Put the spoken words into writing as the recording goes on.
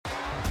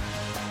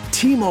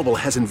T-Mobile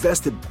has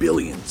invested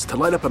billions to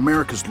light up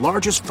America's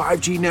largest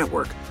 5G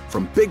network,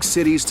 from big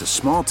cities to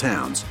small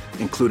towns,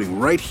 including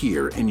right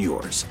here in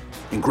yours.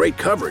 And great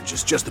coverage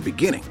is just the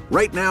beginning.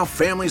 Right now,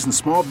 families and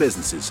small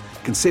businesses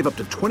can save up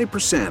to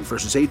 20%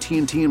 versus AT&T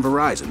and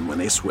Verizon when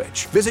they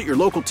switch. Visit your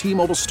local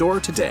T-Mobile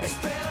store today.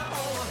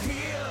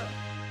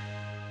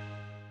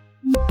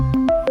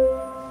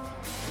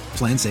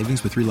 Plan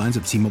savings with 3 lines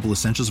of T-Mobile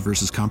Essentials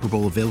versus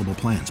comparable available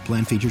plans.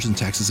 Plan features and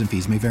taxes and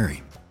fees may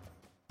vary.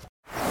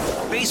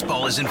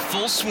 Baseball is in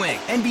full swing.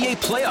 NBA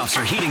playoffs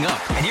are heating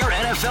up, and your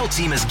NFL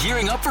team is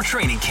gearing up for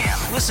training camp.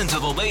 Listen to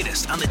the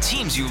latest on the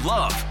teams you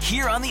love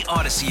here on the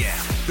Odyssey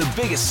app.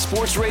 The biggest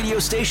sports radio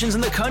stations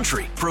in the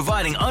country,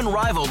 providing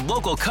unrivaled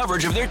local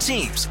coverage of their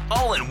teams,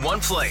 all in one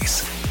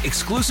place.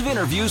 Exclusive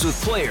interviews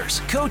with players,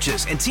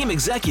 coaches, and team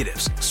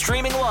executives,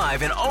 streaming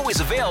live and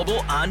always available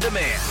on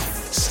demand.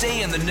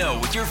 Stay in the know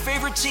with your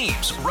favorite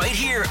teams right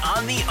here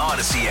on the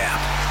Odyssey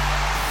app.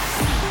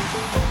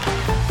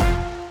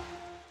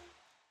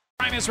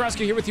 Ryan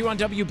Masaroski here with you on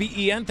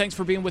WBEN. Thanks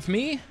for being with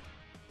me.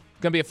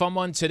 Going to be a fun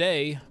one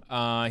today.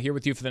 Here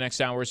with you for the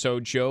next hour or so.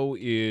 Joe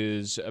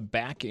is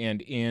back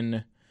and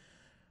in.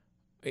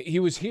 He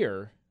was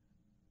here.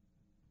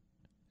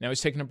 Now he's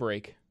taking a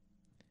break.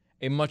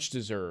 A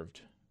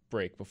much-deserved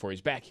break before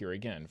he's back here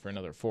again for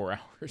another 4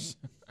 hours.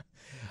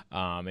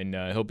 And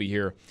he'll be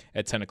here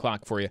at 10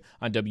 o'clock for you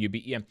on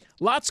WBEN.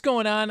 Lots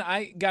going on.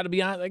 I got to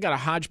be honest. I got a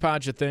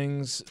hodgepodge of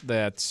things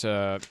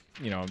that,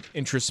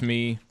 interest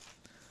me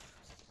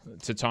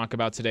to talk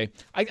about today.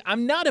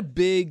 I'm not a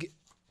big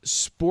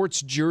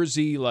sports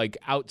jersey, like,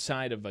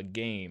 outside of a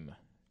game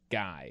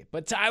guy,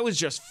 but I was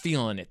just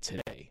feeling it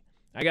today.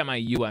 I got my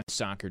U.S.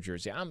 soccer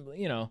jersey.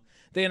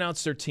 They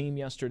announced their team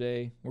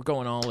yesterday. We're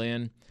going all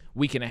in,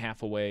 week and a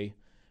half away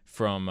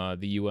from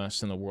the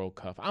U.S. and the World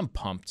Cup. I'm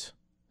pumped.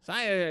 So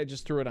I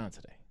just threw it on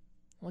today.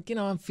 Like,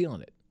 I'm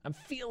feeling it. I'm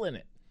feeling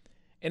it.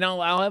 And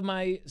I'll have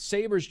my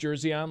Sabres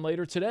jersey on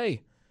later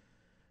today.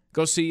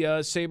 Go see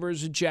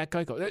Sabres and Jack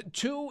Eichel.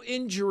 2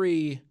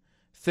 injury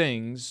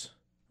things,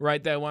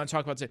 right, that I want to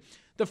talk about today.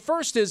 The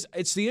first is,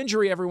 it's the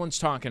injury everyone's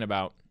talking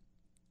about.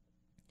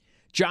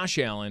 Josh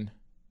Allen.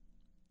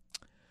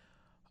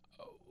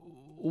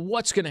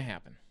 What's going to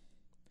happen?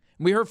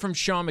 We heard from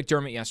Sean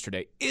McDermott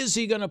yesterday. Is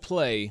he going to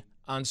play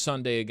on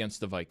Sunday against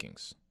the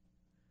Vikings?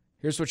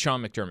 Here's what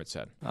Sean McDermott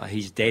said.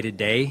 He's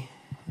day-to-day,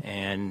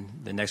 and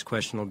the next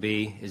question will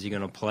be, is he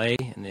going to play?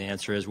 And the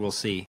answer is, we'll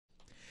see.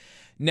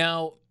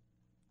 Now,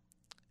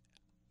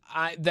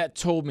 that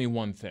told me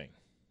one thing,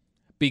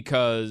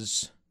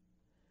 because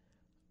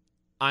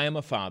I am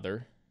a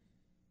father,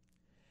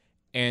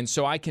 and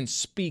so I can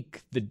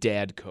speak the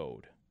dad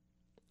code.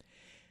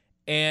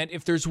 And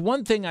if there's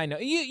one thing I know,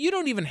 you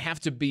don't even have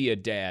to be a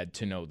dad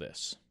to know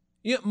this.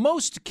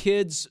 Most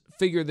kids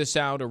figure this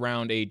out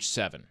around age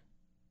 7.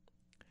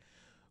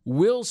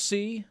 Will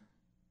see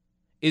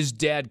is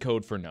dad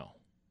code for no.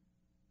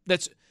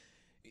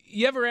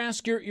 You ever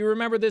ask you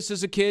remember this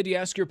as a kid, you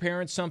ask your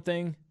parents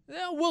something,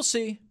 we'll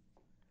see.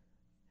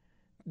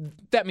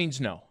 That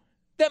means no.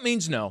 That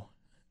means no.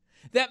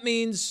 That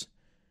means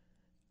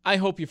I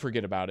hope you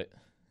forget about it.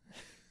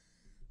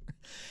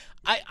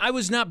 I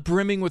was not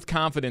brimming with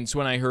confidence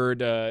when I heard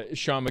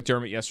Sean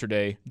McDermott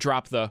yesterday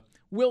drop the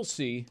we'll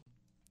see.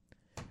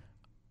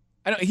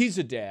 I know he's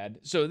a dad,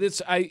 so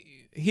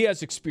he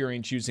has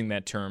experience using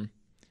that term.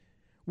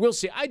 We'll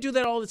see. I do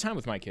that all the time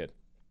with my kid.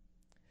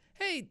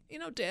 Hey,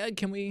 Dad,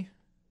 can we?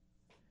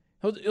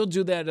 He'll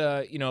do that.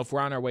 If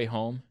we're on our way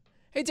home.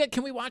 Hey, Dad,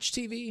 can we watch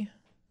TV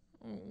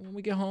when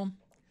we get home?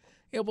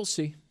 Yeah, we'll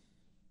see.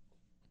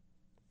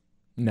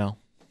 No,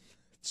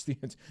 the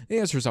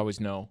answer is always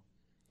no.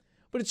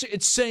 But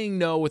it's saying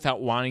no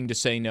without wanting to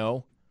say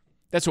no.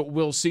 That's what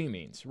we'll see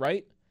means,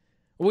 right?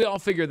 We all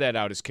figure that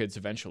out as kids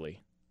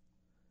eventually.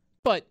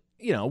 But,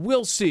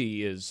 we'll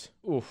see is,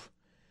 oof.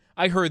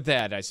 I heard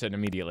that. I said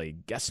immediately,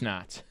 guess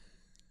not.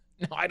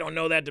 No, I don't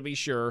know that to be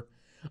sure.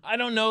 I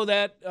don't know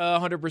that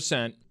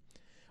 100%.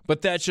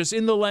 But that's just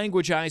in the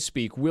language I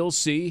speak. We'll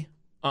see.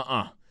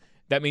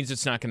 That means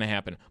it's not going to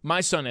happen.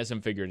 My son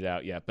hasn't figured it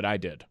out yet, but I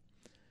did.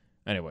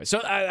 Anyway, so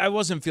I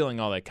wasn't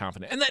feeling all that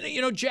confident. And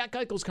then, Jack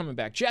Eichel's coming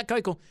back. Jack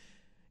Eichel,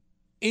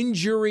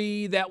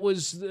 injury, that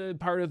was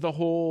part of the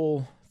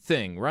whole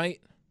thing, right?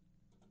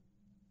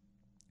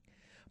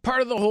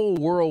 Part of the whole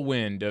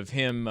whirlwind of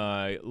him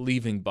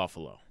leaving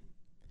Buffalo.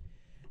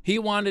 He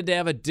wanted to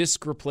have a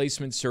disc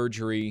replacement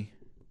surgery,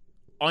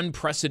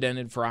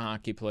 unprecedented for a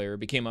hockey player.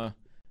 Became a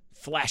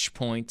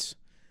flashpoint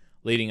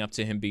leading up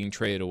to him being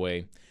traded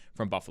away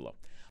from Buffalo.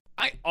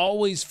 I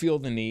always feel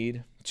the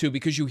need to,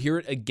 because you hear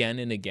it again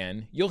and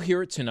again. You'll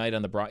hear it tonight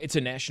on the broadcast. It's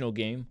a national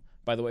game,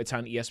 by the way. It's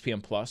on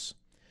ESPN+.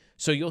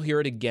 So you'll hear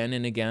it again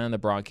and again on the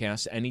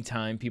broadcast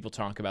anytime people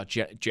talk about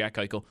Jack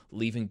Eichel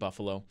leaving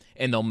Buffalo,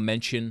 and they'll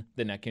mention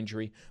the neck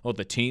injury. Oh,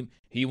 the team,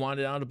 he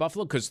wanted out of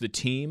Buffalo because the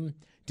team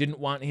didn't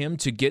want him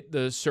to get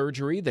the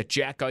surgery that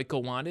Jack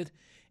Eichel wanted.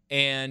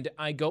 And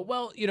I go,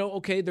 well,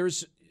 okay,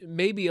 there's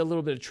maybe a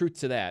little bit of truth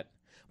to that.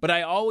 But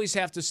I always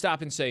have to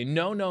stop and say,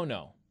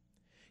 no.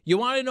 You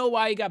want to know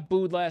why he got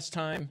booed last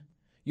time?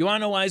 You want to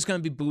know why he's going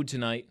to be booed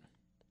tonight?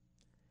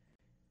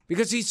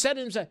 Because he said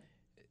himself,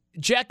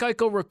 Jack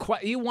Eichel,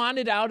 he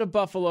wanted out of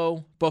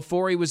Buffalo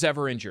before he was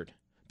ever injured,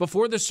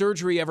 before the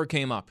surgery ever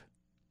came up.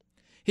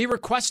 He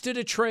requested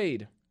a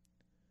trade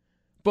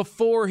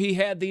before he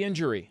had the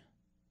injury.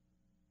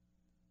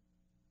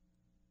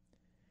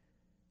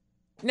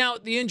 Now,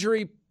 the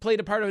injury played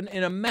a part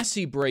in a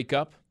messy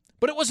breakup,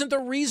 but it wasn't the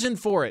reason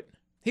for it.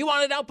 He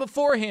wanted out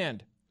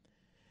beforehand.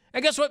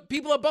 And guess what?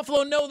 People at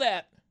Buffalo know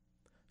that.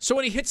 So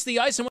when he hits the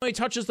ice and when he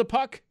touches the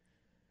puck,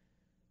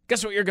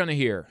 guess what you're going to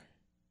hear?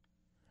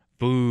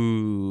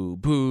 Boo,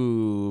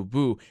 boo,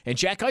 boo. And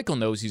Jack Eichel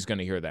knows he's going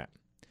to hear that.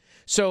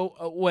 So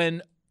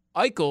when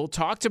Eichel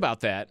talked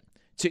about that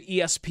to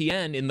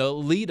ESPN in the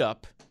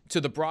lead-up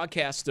to the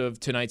broadcast of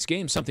tonight's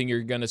game, something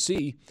you're going to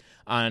see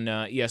on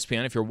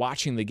ESPN if you're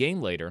watching the game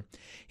later,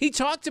 he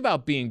talked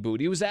about being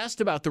booed. He was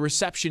asked about the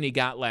reception he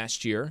got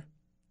last year,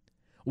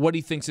 what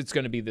he thinks it's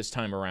going to be this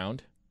time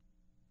around.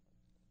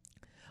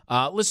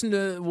 Listen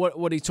to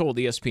what he told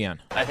ESPN.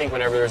 I think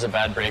whenever there's a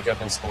bad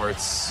breakup in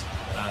sports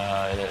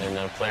and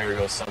a player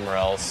goes somewhere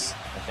else,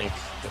 I think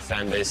the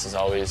fan base is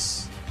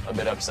always a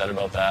bit upset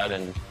about that,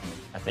 and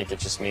I think it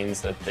just means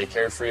that they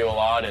cared for you a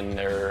lot and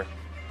they're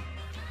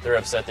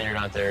upset that you're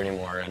not there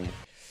anymore. And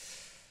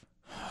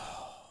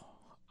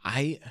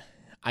I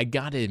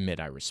gotta admit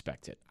I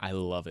respect it. I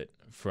love it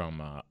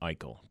from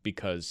Eichel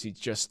because he's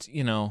just,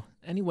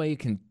 any way you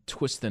can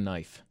twist the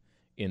knife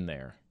in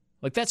there.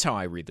 Like, that's how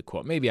I read the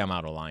quote. Maybe I'm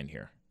out of line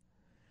here.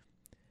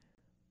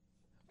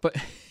 But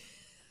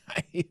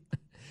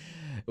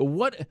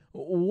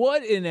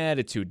what an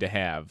attitude to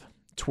have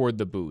toward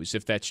the boos,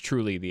 if that's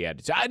truly the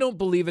attitude. I don't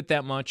believe it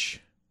that much.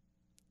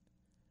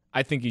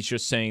 I think he's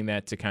just saying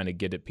that to kind of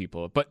get at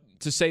people. But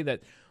to say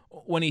that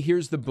when he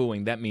hears the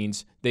booing, that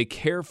means they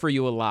care for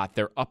you a lot.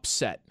 They're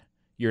upset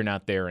you're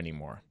not there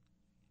anymore.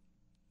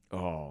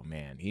 Oh,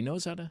 man. He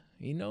knows how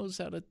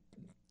to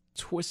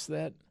twist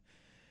that.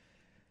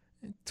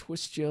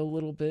 Twist you a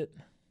little bit.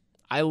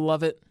 I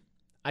love it.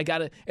 I got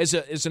to,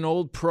 as an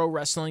old pro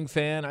wrestling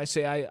fan, I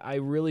say I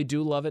really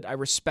do love it. I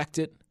respect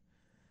it.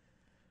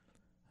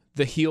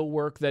 The heel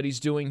work that he's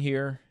doing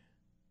here.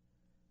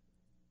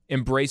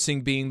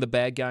 Embracing being the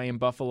bad guy in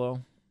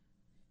Buffalo.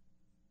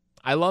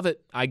 I love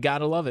it. I got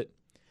to love it.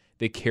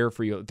 They care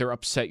for you. They're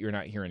upset you're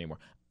not here anymore.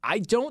 I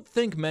don't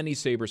think many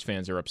Sabres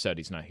fans are upset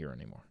he's not here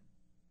anymore.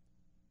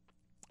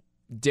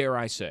 Dare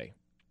I say.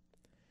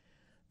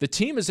 The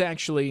team is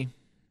actually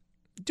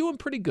doing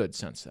pretty good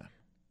since then.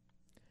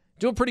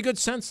 Doing pretty good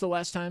since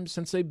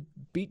they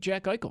beat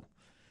Jack Eichel.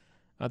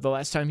 The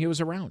last time he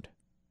was around.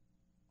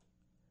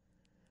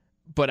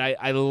 But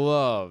I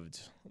loved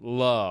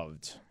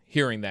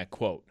hearing that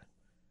quote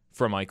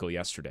from Eichel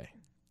yesterday.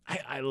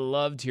 I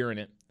loved hearing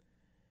it.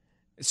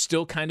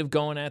 Still kind of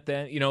going at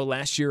that.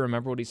 Last year,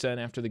 remember what he said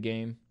after the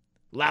game?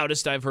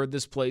 Loudest I've heard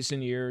this place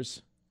in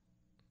years.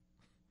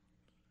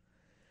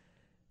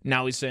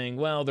 Now he's saying,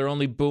 well, they're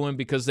only booing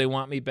because they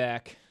want me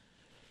back.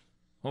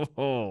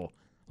 Oh,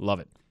 love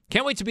it.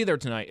 Can't wait to be there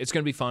tonight. It's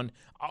going to be fun.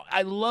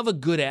 I love a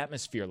good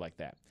atmosphere like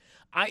that.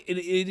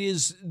 It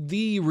is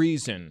the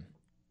reason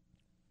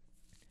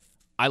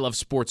I love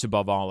sports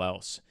above all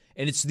else.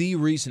 And it's the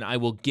reason I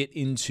will get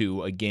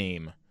into a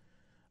game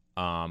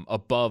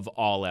above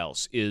all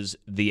else is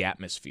the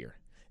atmosphere.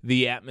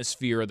 The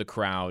atmosphere of the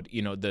crowd,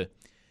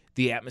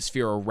 the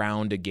atmosphere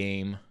around a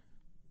game.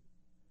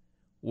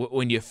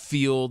 When you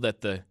feel that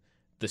the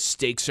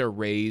stakes are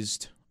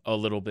raised a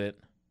little bit.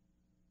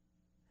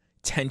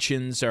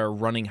 Tensions are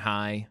running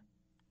high.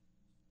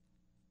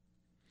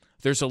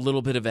 There's a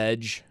little bit of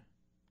edge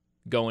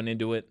going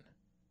into it.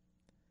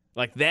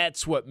 Like,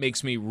 that's what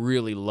makes me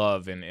really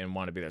love and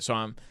want to be there. So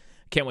I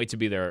can't wait to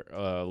be there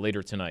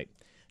later tonight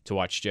to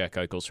watch Jack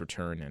Eichel's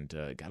return.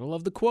 And gotta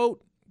love the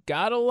quote.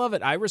 Gotta love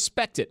it. I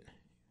respect it,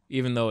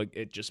 even though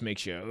it just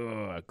makes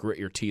you grit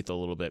your teeth a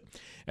little bit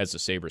as a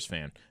Sabres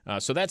fan.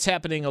 So that's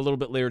happening a little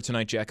bit later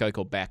tonight. Jack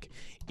Eichel back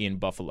in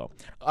Buffalo.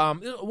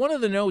 One of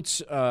the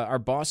notes our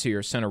boss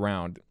here sent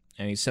around,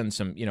 and he sends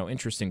some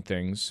interesting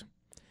things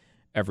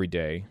every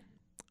day,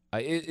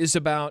 is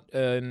about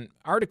an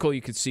article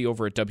you could see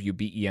over at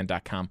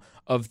WBEN.com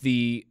of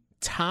the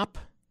top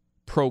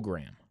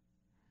program.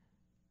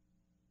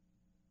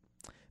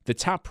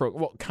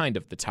 Kind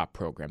of the top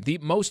program. The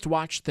most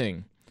watched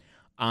thing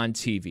on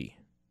TV.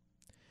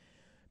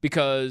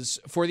 Because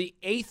for the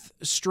 8th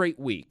straight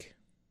week,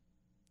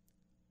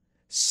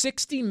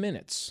 60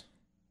 Minutes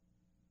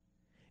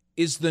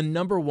is the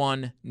number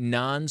one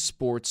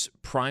non-sports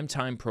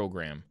primetime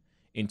program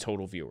in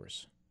total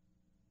viewers.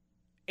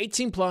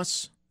 18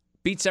 plus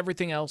beats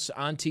everything else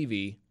on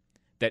TV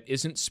that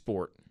isn't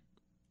sport.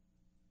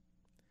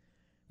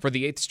 For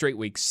the 8th straight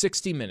week,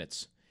 60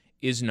 Minutes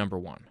is number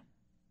one.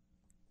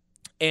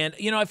 And,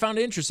 I found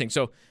it interesting.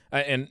 So,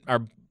 and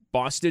our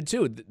boss did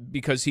too,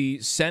 because he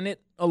sent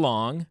it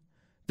along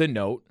the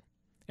note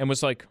and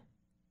was like,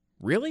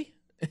 really?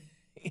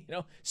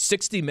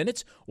 60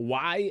 Minutes?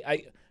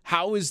 Why?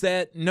 How is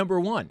that number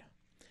one?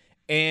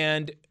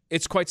 And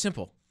it's quite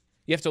simple.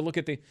 You have to look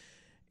at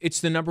It's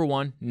the number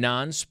one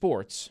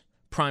non-sports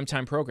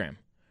primetime program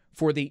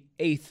for the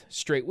 8th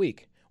straight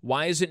week.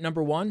 Why is it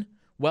number one?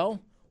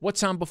 Well,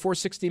 what's on before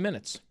 60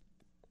 Minutes?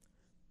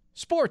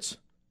 Sports.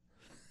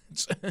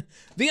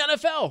 The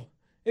NFL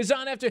is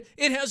on after.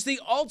 It has the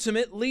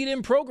ultimate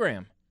lead-in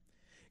program.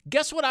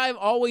 Guess what I've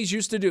always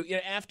used to do?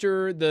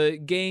 After the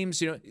games,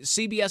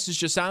 CBS is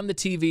just on the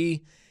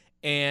TV,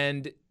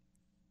 and,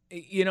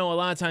 a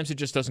lot of times it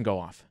just doesn't go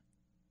off.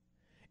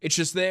 It's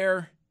just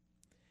there,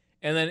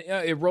 and then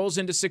it rolls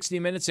into 60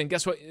 Minutes, and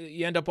guess what?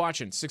 You end up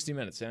watching 60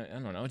 Minutes. I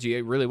don't know. Do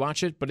you really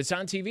watch it? But it's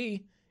on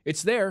TV.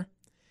 It's there.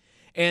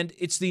 And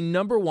it's the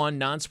number one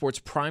non-sports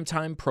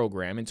primetime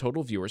program in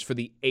total viewers for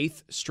the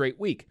 8th straight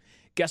week.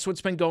 Guess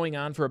what's been going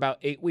on for about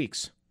 8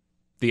 weeks?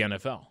 The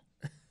NFL.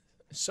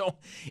 So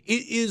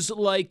it is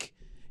like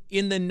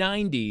in the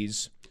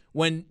 90s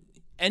when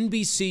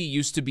NBC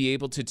used to be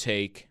able to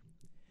take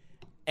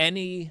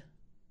any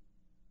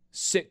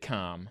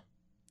sitcom,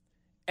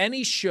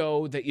 any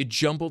show that you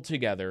jumbled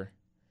together.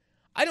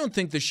 I don't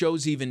think the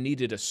shows even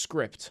needed a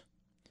script.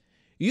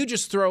 You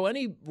just throw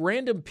any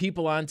random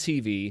people on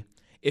TV.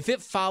 If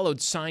it followed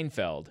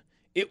Seinfeld,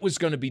 it was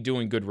going to be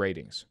doing good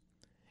ratings.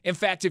 In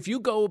fact, if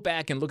you go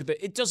back and look at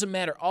it doesn't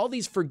matter. All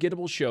these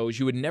forgettable shows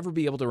you would never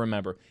be able to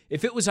remember.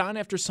 If it was on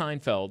after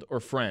Seinfeld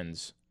or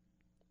Friends,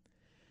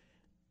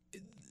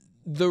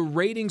 the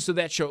ratings of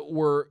that show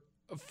were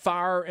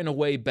far and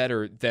away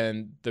better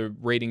than the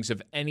ratings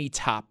of any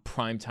top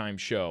primetime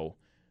show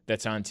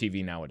that's on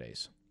TV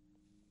nowadays.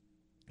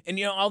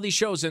 And, all these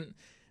shows, and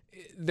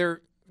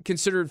they're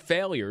considered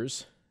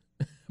failures,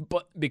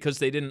 but because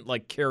they didn't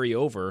carry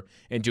over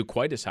and do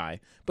quite as high.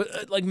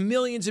 But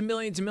millions and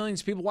millions and millions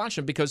of people watch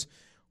them because,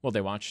 well,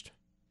 they watched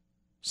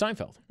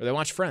Seinfeld or they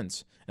watched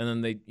Friends, and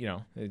then they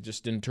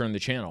just didn't turn the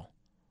channel.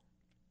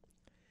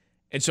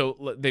 And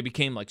so they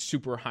became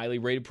super highly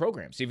rated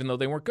programs, even though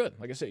they weren't good.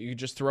 Like I said, you could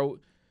just throw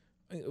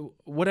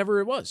whatever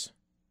it was.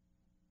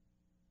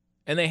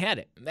 And they had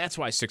it. That's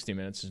why 60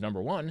 Minutes is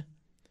number one.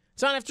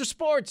 It's on after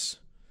sports.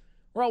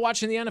 We're all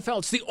watching the NFL.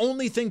 It's the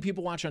only thing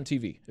people watch on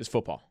TV is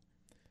football.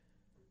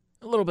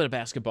 A little bit of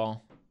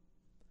basketball.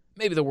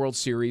 Maybe the World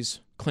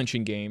Series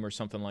clinching game or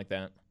something like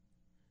that.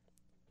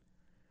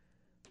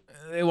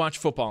 They watch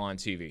football on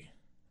TV.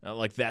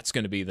 That's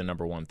going to be the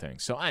number one thing.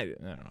 So I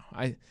don't know.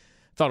 I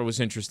thought it was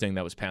interesting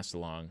that was passed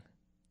along.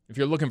 If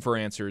you're looking for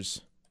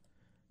answers,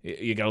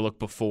 you got to look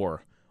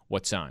before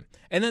what's on.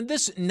 And then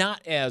this,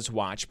 not as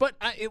watched, but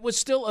it was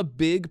still a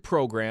big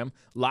program.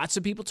 Lots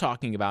of people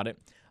talking about it.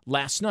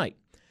 Last night,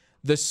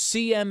 the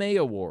CMA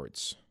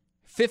Awards,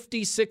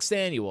 56th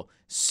annual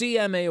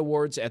CMA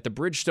Awards at the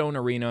Bridgestone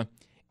Arena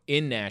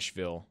in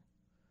Nashville.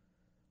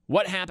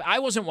 What happened? I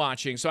wasn't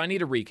watching, so I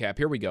need a recap.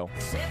 Here we go.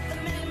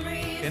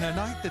 In a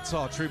night that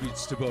saw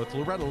tributes to both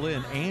Loretta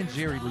Lynn and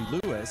Jerry Lee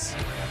Lewis,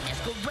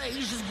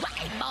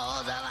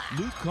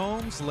 Luke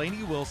Combs,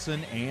 Lainey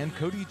Wilson, and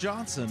Cody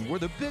Johnson were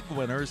the big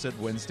winners at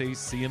Wednesday's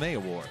CMA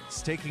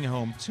Awards, taking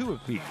home 2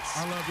 apiece.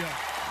 I love you.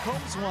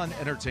 Combs won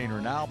Entertainer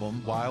and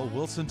Album, while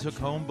Wilson took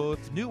home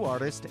both New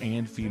Artist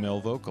and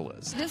Female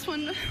Vocalist. This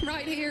one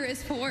right here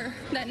is for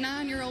that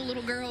 9-year-old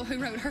little girl who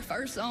wrote her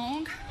first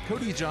song.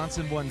 Cody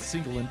Johnson won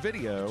Single and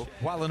Video,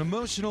 while an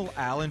emotional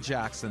Alan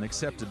Jackson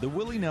accepted the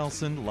Willie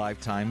Nelson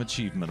Lifetime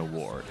Achievement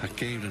Award. I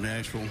came to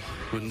Nashville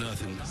with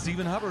nothing.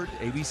 Stephen Hubbard,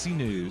 ABC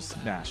News,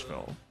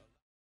 Nashville.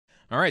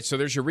 All right, so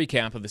there's your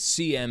recap of the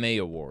CMA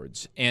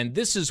Awards. And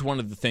this is one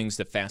of the things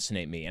that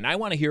fascinate me. And I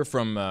want to hear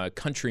from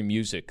country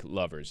music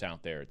lovers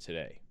out there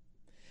today.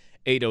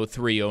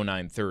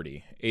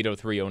 803-0930,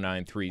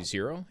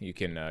 803-0930. You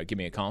can give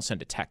me a call,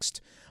 send a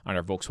text on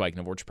our Volkswagen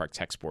of Orchard Park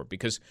text board.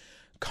 Because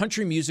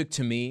country music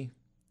to me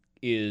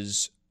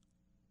is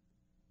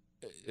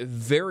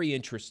very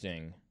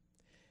interesting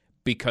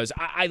because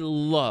I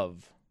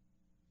love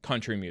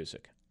country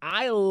music.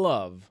 I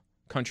love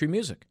country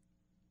music.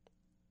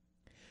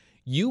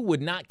 You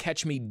would not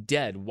catch me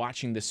dead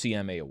watching the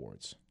CMA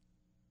Awards.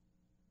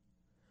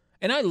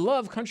 And I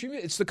love country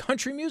music. It's the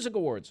Country Music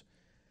Awards.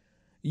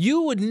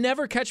 You would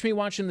never catch me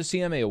watching the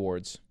CMA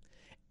Awards.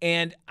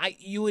 And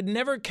you would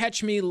never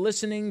catch me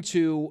listening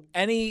to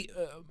any...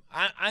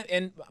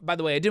 and by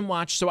the way, I didn't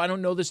watch, so I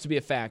don't know this to be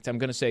a fact. I'm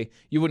going to say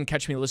you wouldn't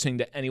catch me listening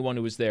to anyone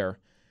who was there.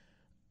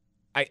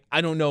 I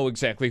don't know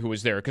exactly who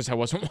was there because I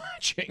wasn't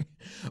watching.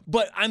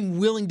 But I'm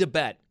willing to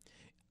bet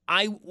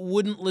I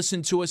wouldn't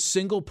listen to a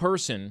single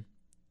person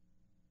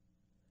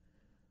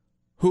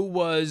who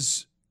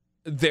was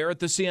there at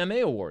the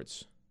CMA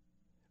Awards.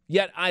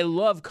 Yet I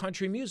love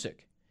country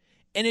music.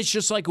 And it's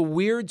just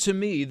weird to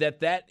me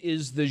that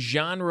is the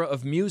genre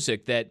of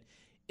music that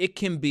it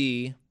can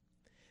be.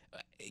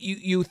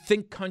 You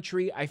think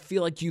country, I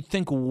feel like you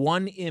think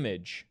one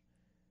image.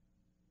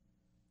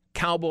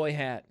 Cowboy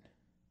hat,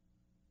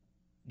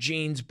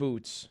 jeans,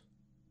 boots,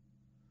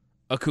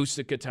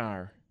 acoustic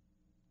guitar.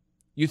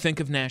 You think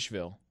of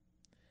Nashville.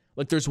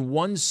 There's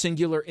one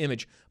singular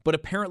image, but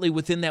apparently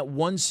within that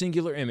one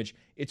singular image,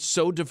 it's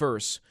so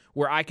diverse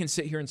where I can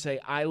sit here and say,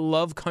 I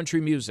love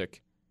country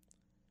music.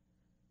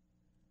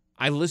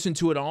 I listen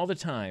to it all the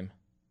time,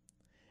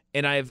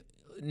 and I've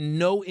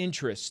no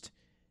interest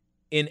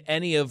in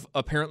any of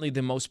apparently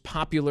the most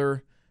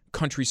popular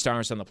country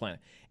stars on the planet.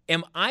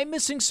 Am I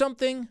missing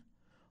something,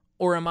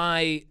 or am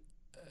I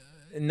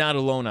not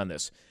alone on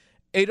this?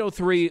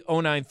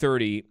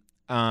 803-0930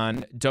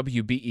 on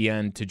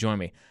WBEN to join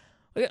me.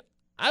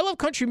 I love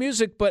country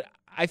music, but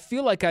I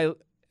feel like a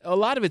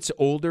lot of it's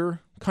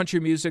older country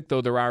music,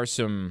 though there are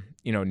some,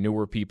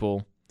 newer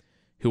people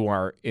who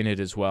are in it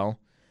as well.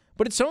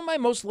 But it's some of my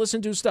most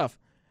listened to stuff.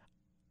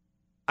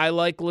 I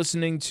like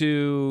listening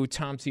to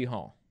Tom T.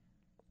 Hall.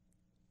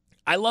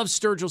 I love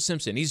Sturgill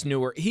Simpson. He's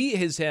newer. He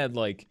has had,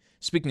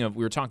 speaking of,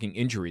 we were talking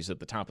injuries at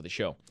the top of the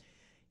show.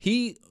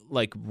 He,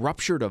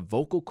 ruptured a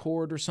vocal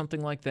cord or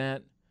something like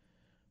that.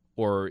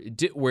 Or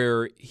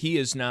where he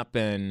has not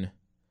been,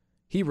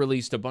 he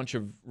released a bunch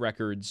of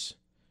records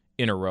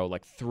in a row,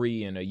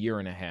 3 in a year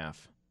and a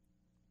half.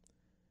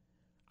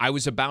 I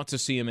was about to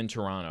see him in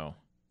Toronto,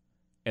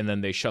 and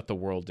then they shut the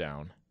world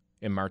down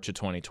in March of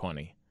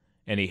 2020,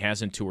 and he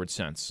hasn't toured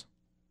since.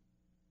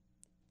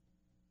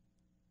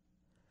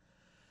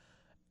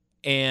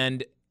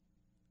 And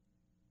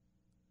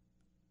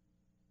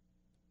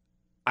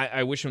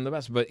I wish him the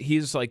best, but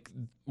he's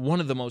one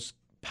of the most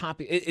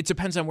popular. It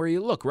depends on where you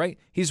look, right?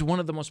 He's one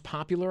of the most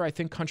popular, I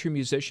think, country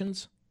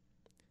musicians.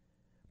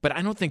 But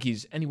I don't think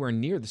he's anywhere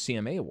near the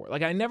CMA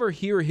Award. I never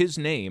hear his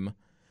name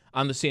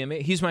on the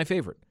CMA. He's my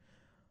favorite.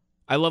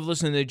 I love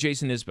listening to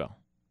Jason Isbell.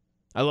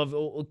 I love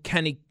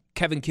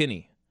Kevin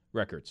Kinney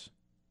records.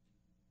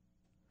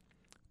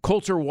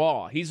 Colter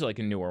Wall, he's a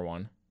newer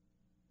one.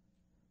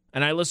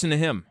 And I listen to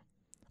him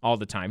all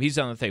the time. He's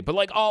on the thing.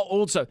 But all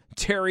old stuff.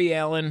 Terry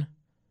Allen.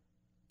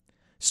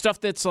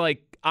 Stuff that's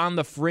on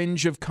the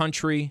fringe of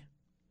country.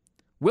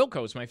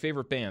 Wilco's my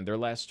favorite band. Their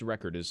last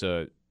record is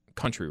a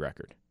country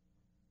record.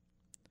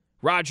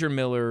 Roger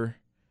Miller,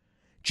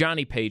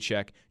 Johnny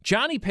Paycheck.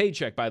 Johnny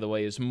Paycheck, by the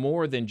way, is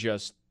more than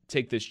just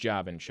take this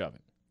job and shove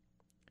it.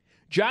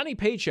 Johnny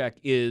Paycheck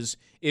is,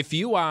 if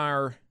you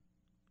are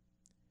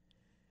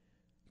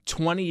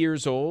 21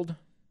 years old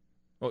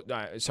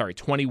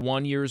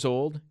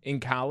in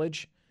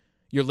college,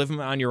 you're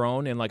living on your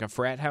own in a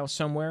frat house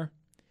somewhere,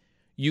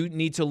 you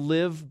need to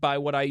live by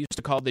what I used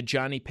to call the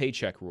Johnny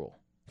Paycheck rule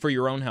for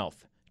your own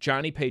health.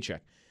 Johnny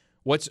Paycheck.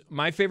 What's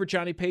my favorite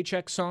Johnny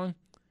Paycheck song?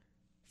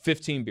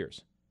 15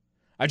 beers.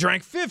 I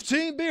drank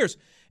 15 beers.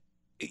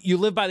 You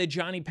live by the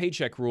Johnny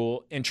Paycheck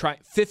rule and try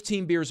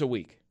 15 beers a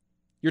week.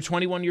 You're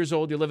 21 years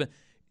old. You're living.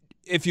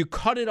 If you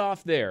cut it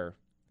off there,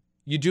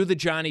 you do the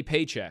Johnny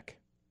Paycheck,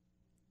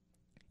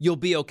 you'll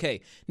be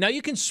okay. Now,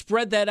 you can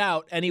spread that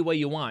out any way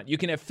you want. You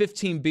can have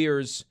 15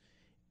 beers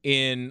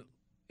in,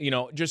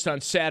 just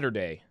on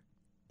Saturday.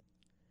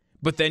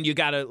 But then you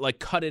got to,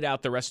 cut it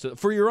out the rest of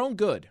for your own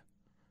good.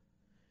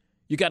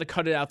 You got to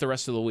cut it out the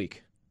rest of the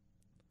week.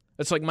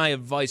 That's my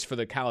advice for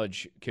the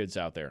college kids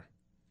out there.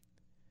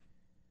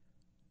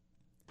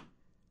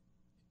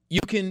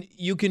 You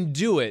can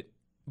do it,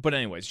 but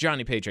anyways,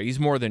 Johnny Paycheck, he's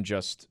more than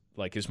just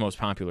his most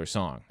popular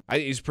song.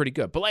 He's pretty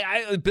good.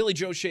 But Billy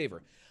Joe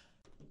Shaver.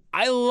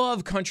 I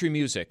love country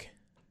music.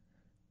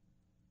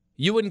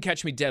 You wouldn't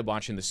catch me dead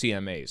watching the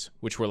CMAs,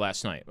 which were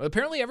last night.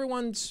 Apparently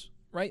everyone's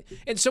right.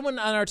 And someone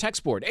on our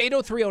text board,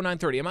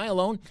 803-0930, am I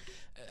alone?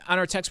 On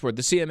our text board,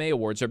 the CMA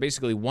Awards are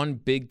basically one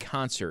big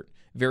concert,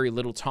 very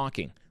little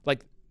talking.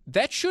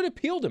 That should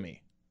appeal to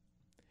me.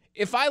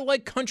 If I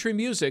like country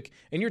music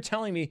and you're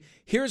telling me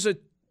here's a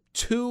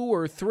 2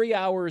 or 3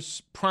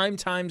 hours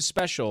primetime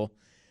special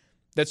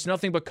that's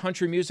nothing but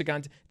country music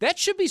on, that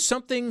should be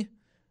something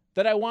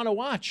that I want to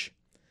watch.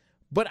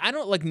 But I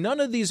don't none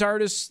of these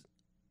artists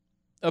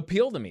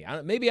appeal to me.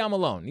 Maybe I'm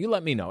alone. You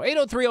let me know.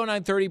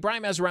 803-0930,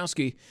 Brian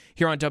Mazurowski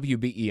here on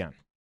WBEN.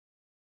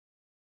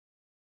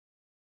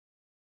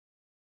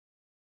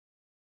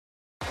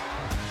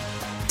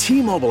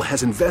 T-Mobile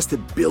has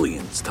invested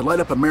billions to light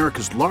up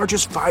America's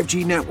largest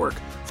 5G network,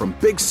 from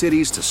big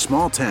cities to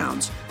small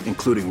towns,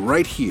 including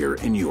right here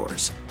in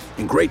yours.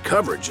 And great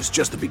coverage is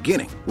just the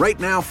beginning. Right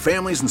now,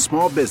 families and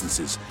small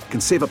businesses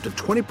can save up to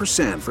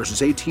 20%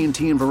 versus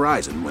AT&T and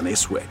Verizon when they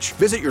switch.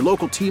 Visit your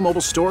local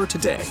T-Mobile store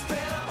today.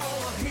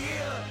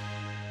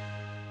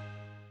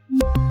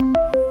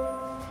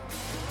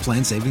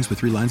 Plan savings with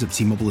 3 lines of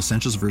T-Mobile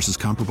Essentials versus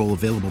comparable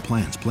available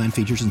plans. Plan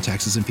features and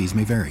taxes and fees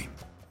may vary.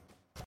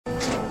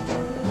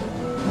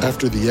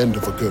 After the end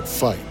of a good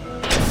fight,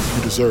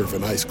 you deserve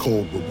an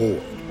ice-cold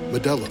reward.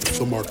 Modelo,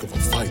 the mark of a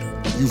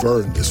fighter. You've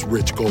earned this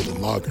rich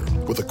golden lager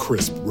with a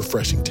crisp,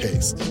 refreshing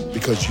taste.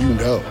 Because you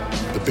know,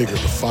 the bigger the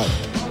fight,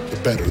 the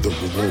better the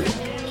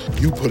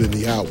reward. You put in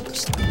the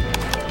hours,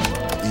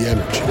 the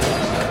energy,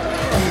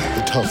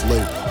 the tough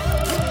labor.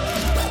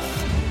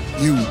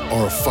 You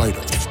are a fighter,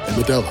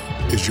 and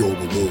Modelo is your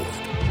reward.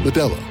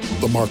 Modelo,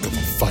 the mark of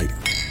a fighter.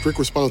 Drink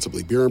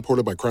responsibly. Beer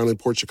imported by Crown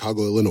Imports,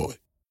 Chicago, Illinois.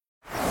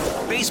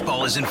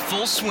 Baseball is in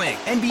full swing.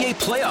 NBA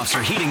playoffs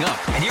are heating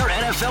up, and your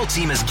NFL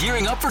team is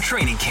gearing up for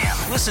training camp.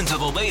 Listen to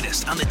the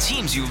latest on the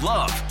teams you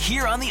love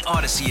here on the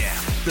Odyssey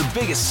app. The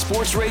biggest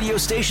sports radio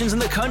stations in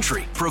the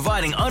country,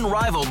 providing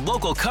unrivaled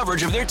local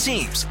coverage of their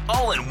teams,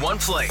 all in one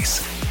place.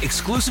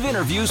 Exclusive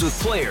interviews with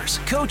players,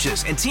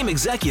 coaches, and team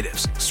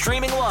executives,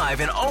 streaming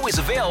live and always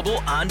available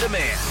on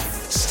demand.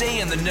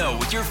 Stay in the know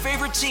with your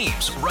favorite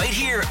teams right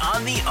here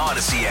on the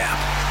Odyssey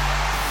app.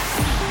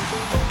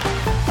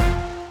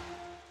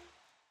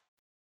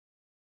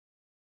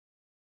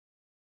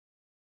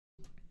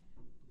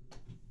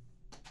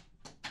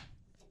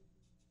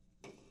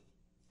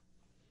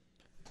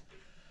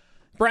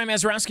 Brian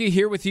Mazurowski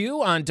here with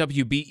you on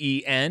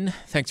WBEN.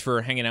 Thanks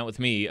for hanging out with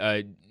me.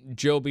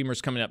 Joe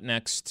Beamer's coming up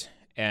next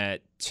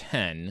at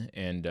 10,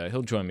 and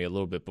he'll join me a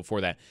little bit before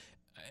that.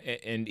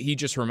 And he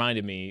just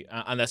reminded me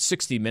on that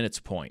 60 Minutes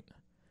point,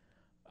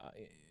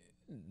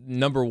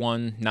 number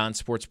one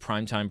non-sports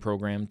primetime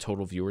program,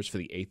 total viewers for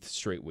the 8th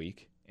straight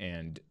week.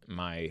 And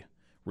my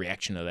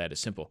reaction to that is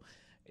simple.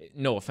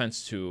 No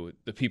offense to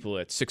the people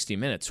at 60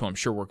 Minutes, who I'm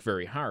sure work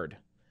very hard.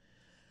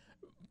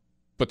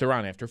 But they're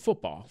on after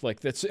football. Like,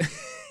 that's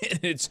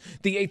it's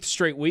the 8th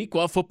straight week.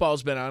 Well,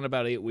 football's been on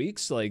about 8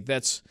 weeks. Like,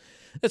 that's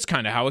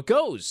kind of how it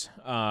goes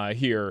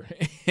here.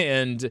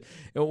 And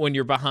when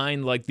you're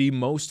behind, like, the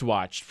most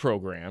watched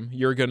program,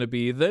 you're going to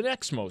be the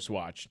next most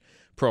watched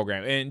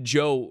program. And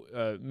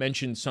Joe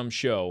mentioned some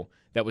show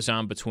that was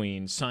on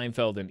between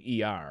Seinfeld and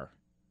ER.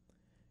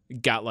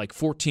 Got like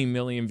 14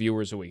 million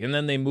viewers a week. And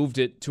then they moved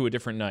it to a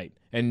different night,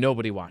 and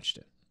nobody watched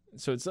it.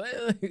 So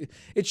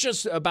it's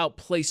just about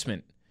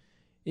placement.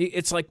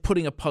 It's like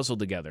putting a puzzle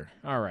together.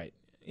 All right,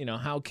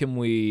 how can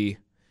we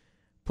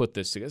put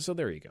this together? So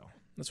there you go.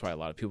 That's why a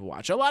lot of people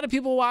watch. A lot of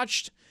people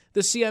watched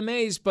the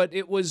CMAs, but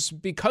it was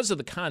because of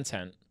the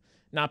content,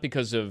 not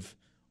because of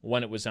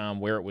when it was on,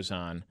 where it was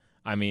on.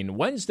 I mean,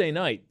 Wednesday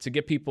night, to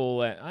get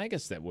people, I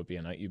guess that would be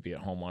a night you'd be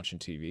at home watching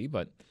TV,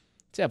 but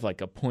to have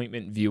like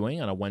appointment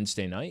viewing on a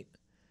Wednesday night,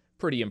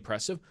 pretty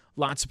impressive.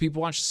 Lots of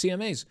people watch the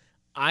CMAs.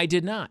 I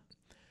did not.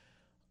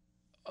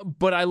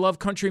 But I love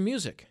country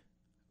music.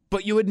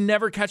 But you would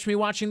never catch me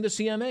watching the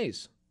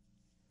CMAs.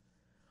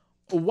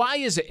 Why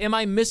is it? Am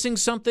I missing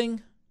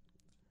something?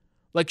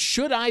 Like,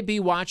 should I be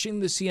watching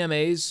the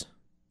CMAs?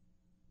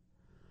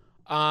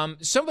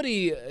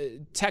 Somebody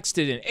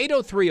texted in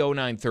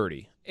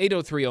 803-0930.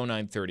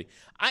 803-0930.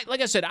 Like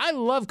I said, I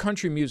love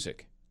country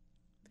music.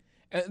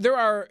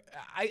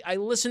 I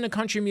listen to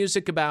country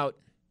music about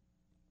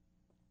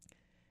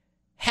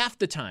half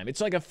the time.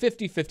 It's like a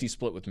 50-50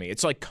 split with me.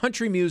 It's like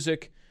country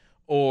music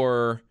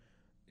or,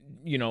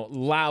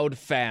 loud,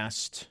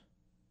 fast,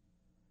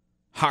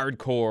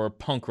 hardcore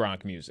punk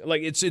rock music.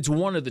 Like, it's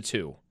one of the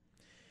two.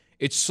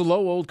 It's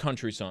slow old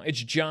country song.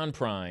 It's John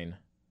Prine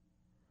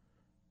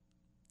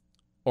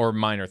or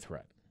Minor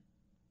Threat.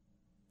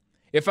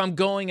 If I'm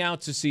going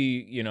out to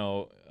see,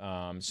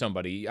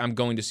 somebody, I'm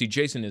going to see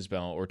Jason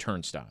Isbell or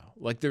Turnstile.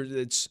 Like,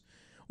 it's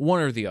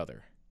one or the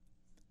other.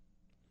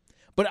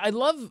 But I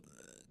love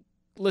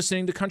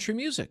listening to country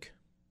music.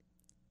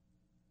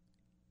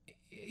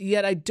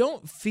 Yet I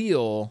don't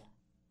feel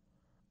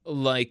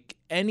like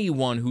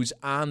anyone who's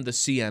on the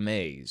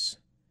CMAs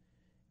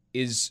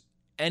is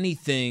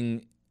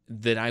anything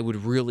that I would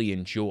really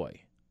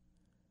enjoy.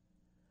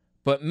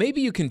 But maybe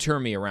you can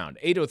turn me around.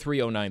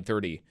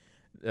 803-0930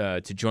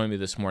 to join me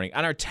this morning.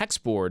 On our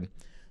text board,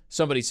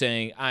 somebody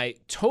saying, I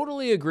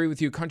totally agree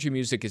with you. Country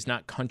music is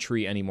not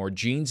country anymore.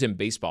 Jeans and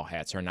baseball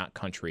hats are not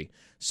country.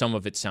 Some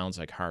of it sounds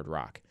like hard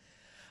rock.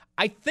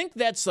 I think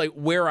that's like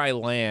where I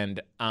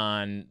land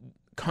on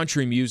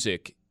country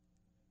music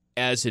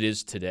as it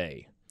is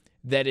today,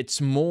 that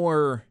it's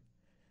more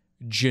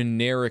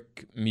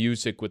generic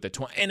music with the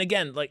twang. And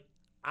again, like,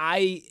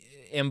 I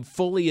am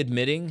fully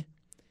admitting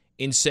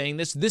in saying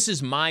this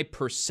is my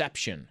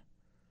perception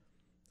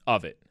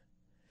of it.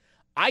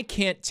 I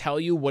can't tell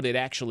you what it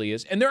actually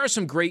is. And there are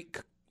some great,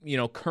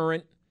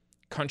 current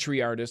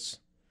country artists.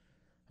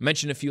 I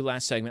mentioned a few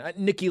last segment.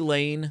 Nikki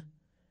Lane,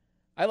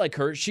 I like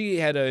her. She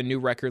had a new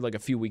record like a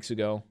few weeks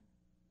ago.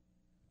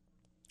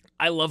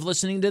 I love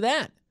listening to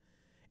that.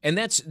 And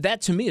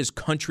that to me is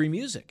country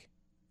music.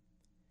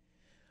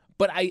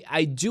 But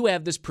I do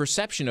have this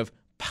perception of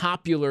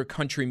popular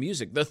country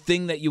music, the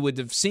thing that you would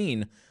have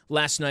seen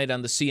last night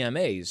on the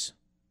CMAs,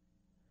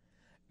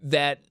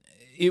 that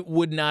it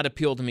would not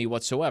appeal to me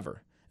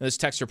whatsoever. And this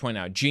texter pointed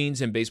out,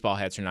 jeans and baseball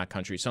hats are not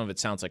country. Some of it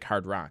sounds like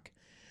hard rock.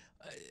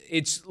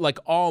 It's like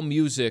all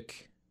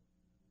music,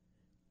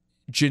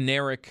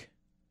 generic,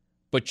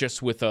 but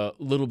just with a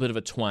little bit of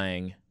a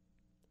twang.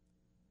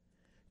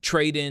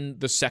 Trade in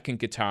the second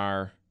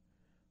guitar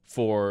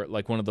for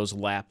like one of those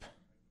lap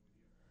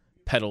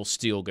pedal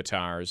steel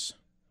guitars.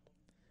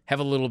 Have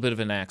a little bit of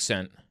an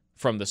accent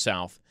from the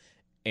South,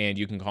 and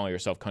you can call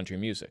yourself country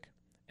music.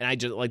 And I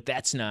just, like,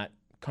 that's not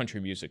country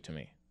music to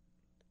me.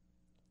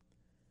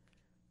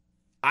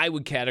 I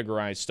would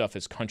categorize stuff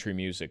as country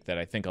music that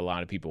I think a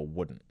lot of people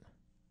wouldn't.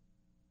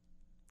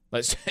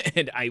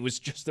 And I was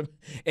just,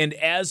 and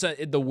as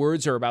the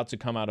words are about to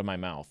come out of my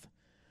mouth,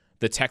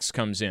 the text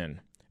comes in,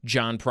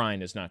 John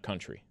Prine is not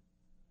country.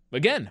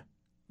 Again,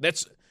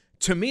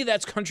 to me,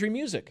 that's country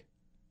music.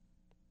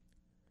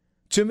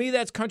 To me,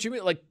 that's country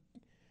music. Like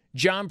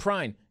John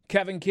Prine,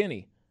 Kevin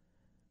Kinney.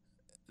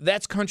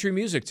 That's country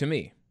music to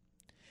me.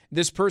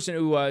 This person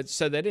who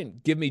said that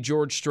didn't give me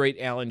George Strait,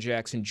 Alan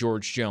Jackson,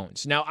 George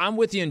Jones. Now, I'm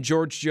with you in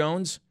George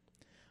Jones.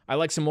 I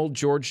like some old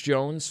George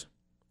Jones.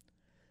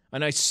 A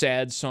nice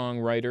sad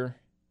songwriter.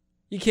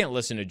 You can't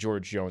listen to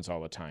George Jones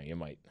all the time. You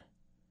might.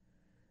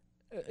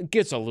 It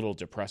gets a little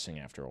depressing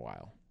after a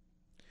while.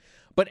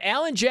 But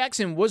Alan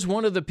Jackson was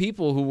one of the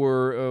people who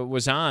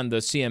was on the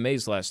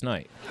CMAs last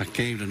night. I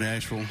came to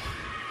Nashville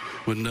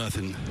with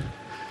nothing.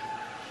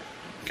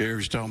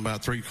 Gary's talking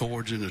about 3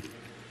 chords and the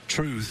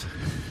truth.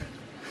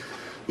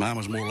 Mine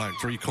was more like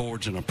 3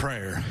 chords and a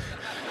prayer.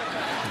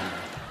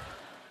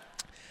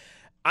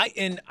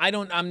 I'm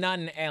not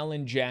an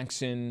Alan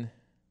Jackson.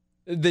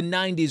 The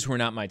 90s were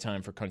not my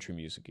time for country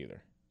music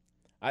either.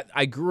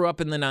 I grew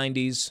up in the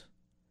 90s.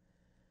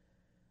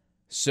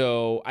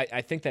 So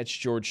I think that's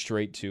George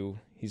Strait too.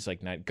 He's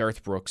like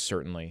Garth Brooks,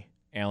 certainly.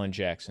 Alan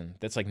Jackson.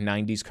 That's like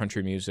 90s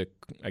country music.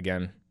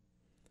 Again,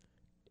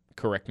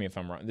 correct me if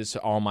I'm wrong. This is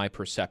all my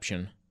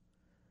perception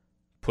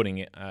putting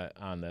it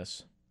on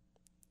this.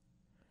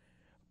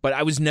 But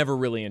I was never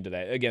really into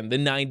that. Again, the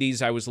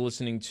 90s, I was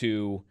listening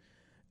to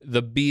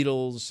the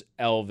Beatles,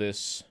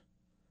 Elvis,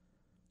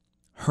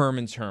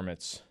 Herman's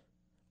Hermits,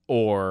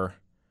 or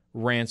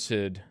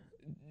Rancid.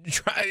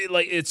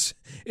 Like it's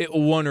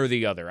one or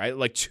the other. I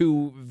like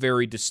 2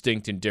 very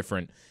distinct and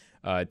different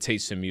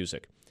tastes in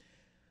music.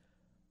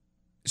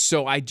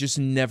 So I just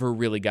never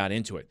really got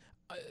into it.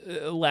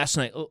 Last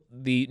night,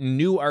 the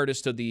new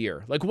artist of the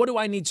year. Like, what do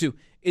I need to?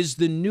 Is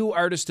the new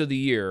artist of the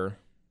year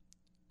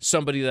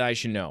somebody that I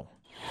should know?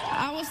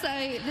 I will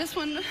say this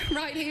one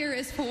right here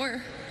is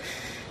for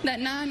that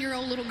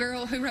 9-year-old little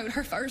girl who wrote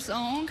her first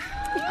song,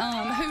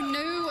 who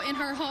knew in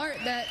her heart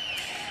that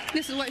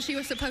this is what she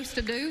was supposed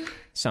to do.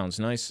 Sounds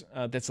nice.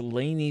 That's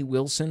Lainey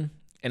Wilson,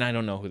 and I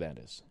don't know who that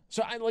is.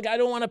 So I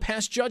don't want to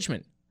pass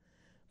judgment.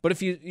 But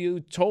if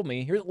you told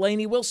me, here's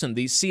Lainey Wilson,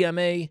 the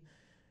CMA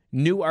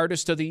New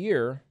Artist of the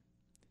Year,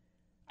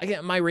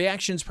 my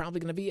reaction's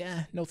probably going to be,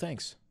 no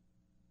thanks.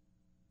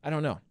 I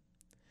don't know.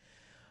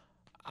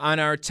 On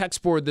our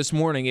text board this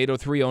morning,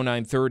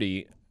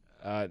 803-0930,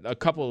 a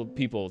couple of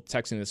people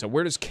texting this.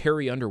 Where does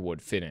Carrie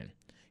Underwood fit in?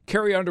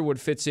 Carrie Underwood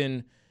fits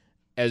in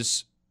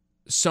as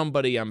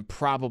somebody I'm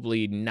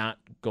probably not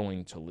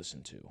going to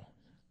listen to.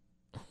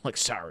 Like,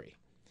 sorry.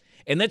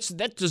 And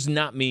that does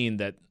not mean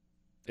that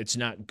it's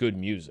not good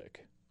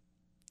music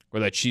or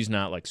that she's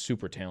not, like,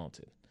 super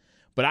talented.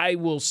 But I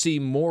will see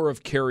more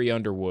of Carrie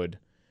Underwood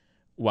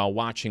while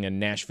watching a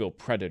Nashville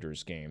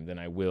Predators game than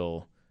I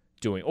will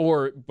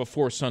or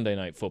before Sunday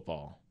Night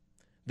Football,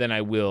 than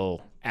I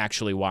will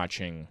actually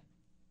watching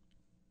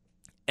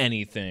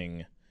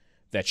anything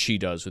that she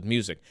does with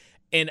music.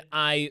 And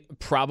I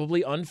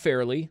probably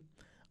unfairly,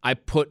 I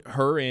put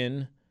her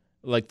in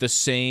like the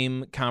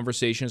same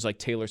conversations like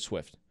Taylor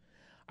Swift.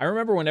 I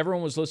remember when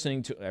everyone still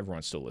listens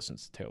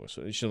to Taylor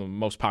Swift. She's the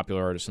most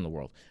popular artist in the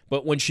world.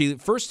 But when she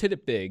first hit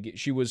it big,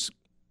 she was,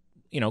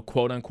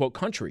 quote unquote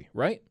country,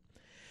 right?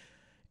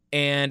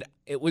 And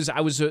I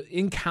was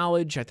in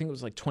college. I think it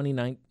was like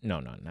 2009.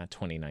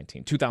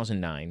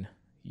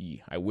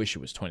 I wish it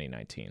was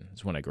 2019.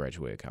 It's when I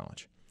graduated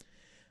college.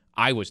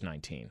 I was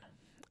 19.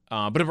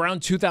 But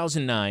around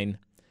 2009,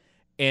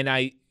 and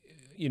I,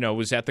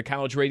 was at the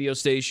college radio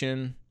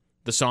station.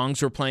 The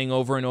songs were playing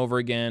over and over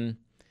again.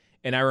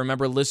 And I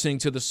remember listening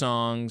to the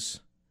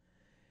songs.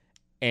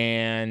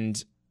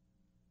 And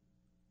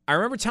I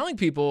remember telling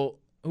people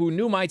who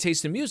knew my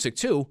taste in music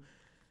too,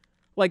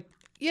 like,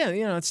 yeah,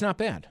 it's not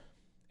bad.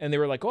 And they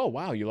were like, oh,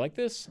 wow, you like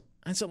this?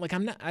 I said, like,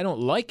 I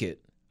don't like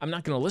it. I'm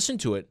not going to listen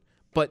to it.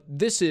 But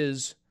this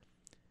is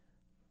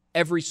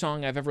every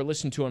song I've ever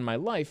listened to in my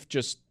life.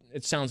 Just,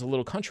 it sounds a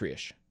little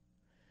country-ish.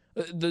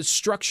 The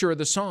structure of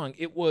the song,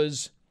 it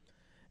was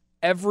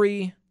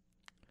every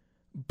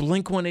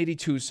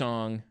Blink-182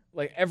 song,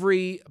 like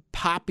every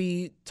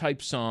poppy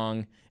type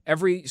song,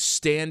 every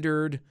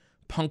standard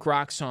punk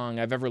rock song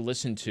I've ever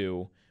listened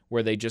to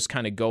where they just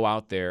kind of go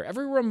out there.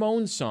 Every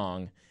Ramones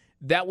song,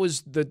 that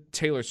was the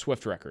Taylor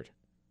Swift record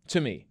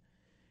to me.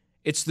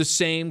 It's the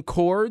same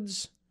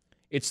chords.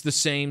 It's the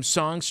same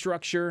song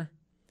structure.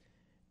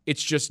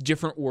 It's just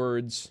different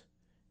words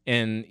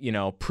and,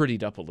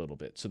 prettied up a little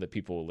bit so that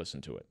people will listen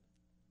to it.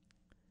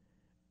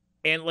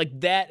 And,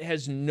 like, that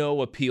has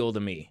no appeal to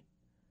me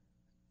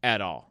at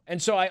all.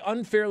 And so I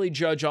unfairly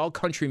judge all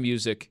country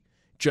music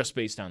just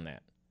based on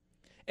that.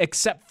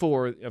 Except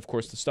for, of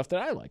course, the stuff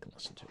that I like and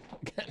listen to.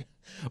 Again.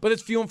 But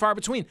it's few and far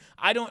between.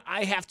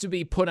 I have to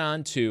be put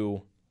on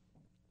to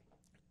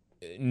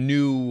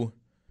new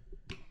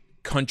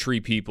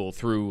country people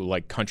through,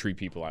 like, country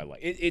people I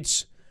like.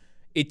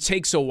 It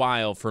takes a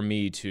while for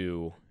me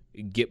to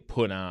get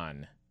put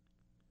on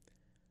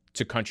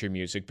to country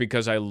music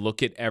because I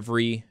look at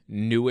every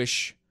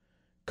newish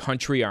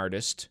country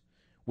artist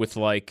with,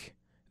 like,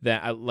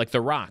 that, like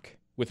The Rock,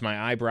 with my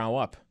eyebrow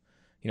up.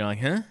 Like,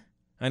 huh?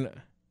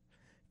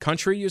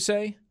 Country, you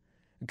say?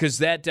 Because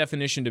that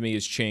definition to me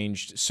has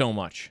changed so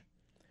much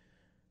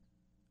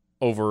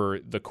over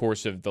the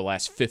course of the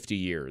last 50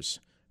 years,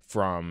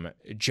 from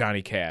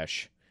Johnny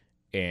Cash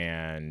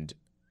and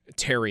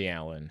Terry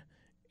Allen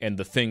and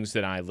the things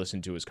that I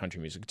listen to as country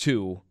music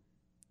to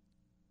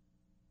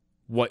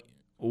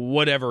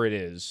whatever it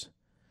is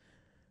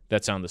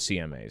that's on the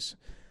CMAs.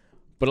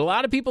 But a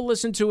lot of people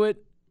listen to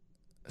it.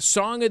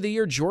 Song of the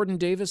Year, Jordan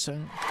Davis.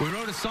 We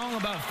wrote a song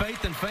about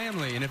faith and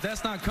family, and if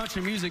that's not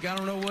country music, I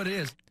don't know what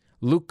is.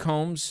 Luke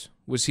Combs,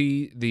 was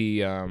he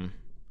the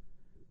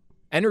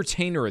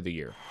Entertainer of the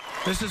Year?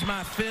 This is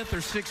my 5th or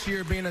 6th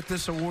year being at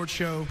this award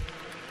show,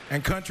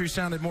 and country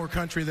sounded more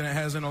country than it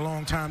has in a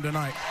long time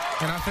tonight.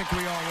 And I think we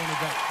all wanted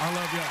that. I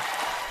love y'all.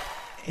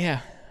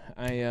 Yeah,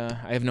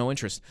 I have no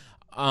interest.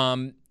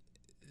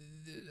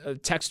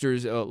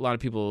 Texters, a lot of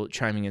people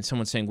chiming in.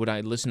 Someone saying, would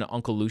I listen to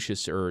Uncle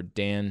Lucius or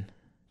Dan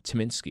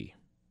Tyminski?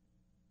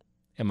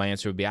 And my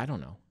answer would be, I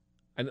don't know.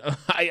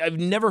 I've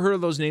never heard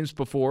of those names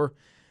before.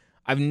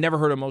 I've never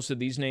heard of most of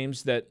these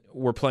names that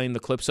we're playing the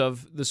clips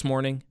of this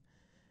morning.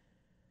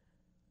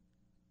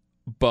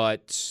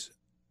 But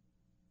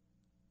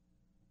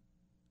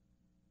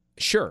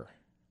sure,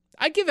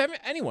 I'd give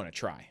anyone a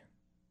try.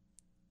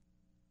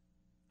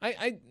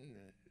 I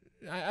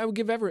would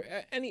give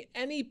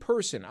any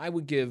person. I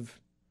would give.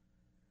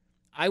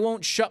 I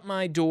won't shut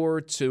my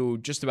door to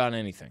just about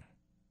anything.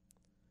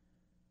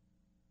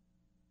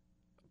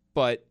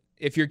 But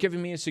if you're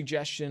giving me a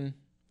suggestion,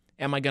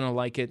 am I going to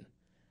like it?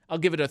 I'll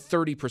give it a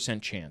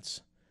 30%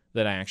 chance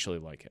that I actually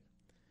like it.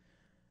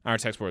 Our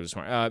text board this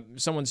morning.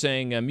 Someone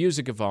saying,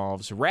 music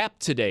evolves. Rap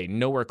today,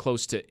 nowhere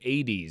close to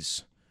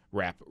 80s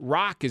rap.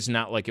 Rock is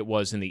not like it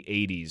was in the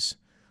 80s,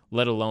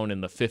 let alone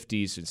in the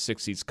 50s and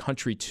 60s.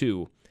 Country,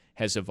 too,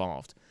 has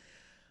evolved.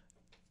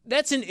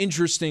 That's an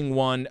interesting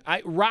one.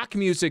 Rock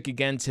music,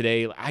 again,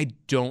 today, I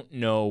don't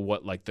know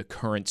what, like, the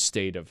current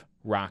state of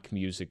rock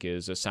music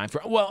is, aside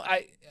from, well,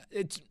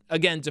 it,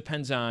 again,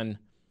 depends on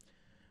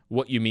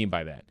what you mean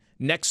by that.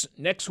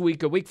 Next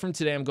week, a week from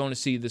today, I'm going to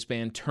see this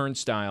band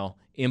Turnstile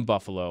in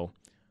Buffalo,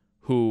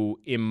 who,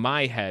 in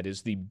my head,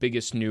 is the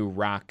biggest new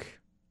rock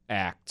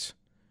act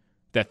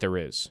that there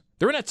is.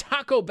 They're in a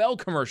Taco Bell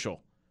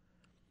commercial.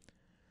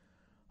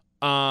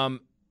 But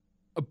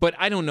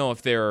I don't know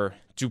if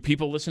do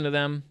people listen to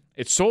them?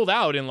 It's sold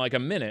out in like a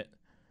minute,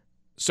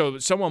 so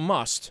someone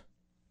must.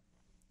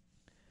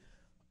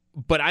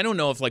 But I don't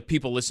know if like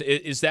people listen.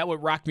 Is that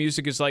what rock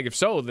music is like? If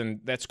so,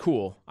 then that's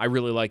cool. I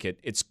really like it.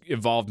 It's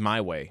evolved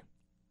my way.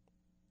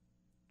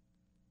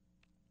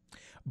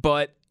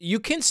 But you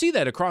can see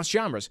that across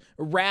genres.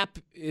 Rap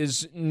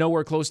is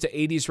nowhere close to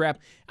 80s rap.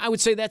 I would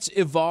say that's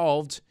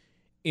evolved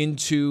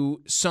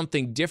into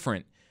something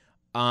different.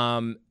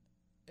 Rock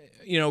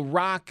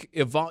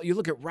evolved. You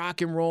look at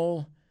rock and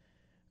roll,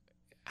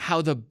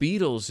 how the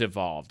Beatles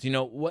evolved.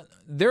 What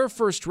their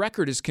first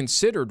record is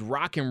considered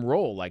rock and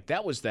roll. Like,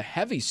 that was the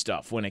heavy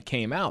stuff when it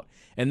came out.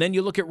 And then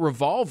you look at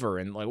Revolver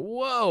and like,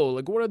 whoa,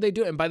 like what are they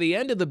doing? And by the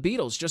end of the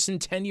Beatles, just in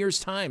 10 years'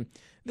 time,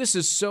 this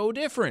is so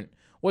different.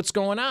 What's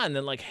going on? And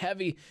then like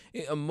heavy,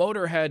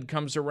 Motorhead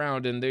comes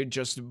around and they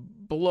just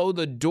blow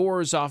the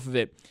doors off of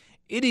it.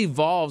 It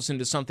evolves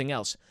into something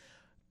else.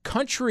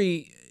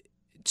 Country,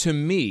 to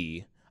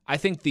me, I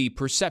think the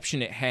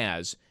perception it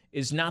has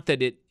is not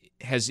that it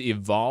has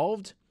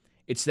evolved,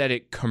 it's that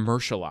it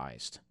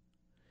commercialized.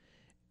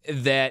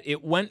 That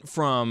it went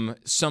from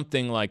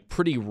something like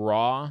pretty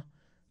raw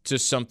to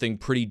something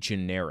pretty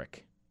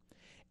generic.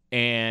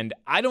 And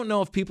I don't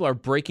know if people are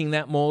breaking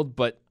that mold,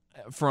 but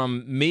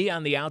from me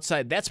on the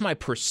outside, that's my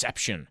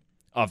perception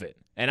of it.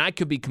 And I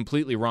could be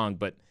completely wrong,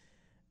 but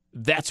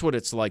that's what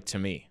it's like to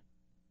me.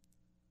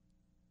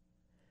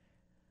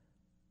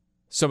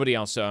 Somebody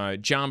else,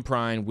 John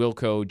Prine,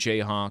 Wilco,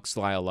 Jayhawks,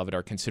 Lyle Lovett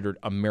are considered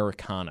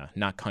Americana,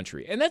 not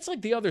country. And that's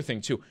like the other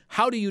thing, too.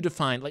 How do you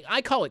define, like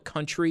I call it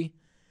country.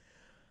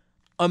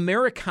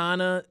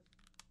 Americana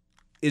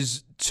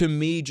is, to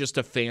me, just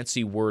a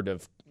fancy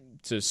word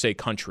to say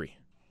country.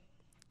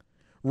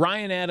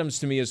 Ryan Adams,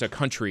 to me, is a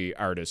country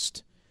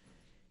artist.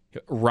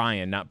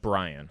 Ryan, not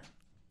Brian.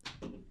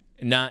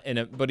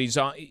 But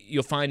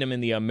you'll find him in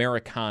the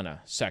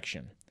Americana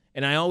section.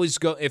 And I always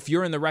go, if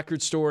you're in the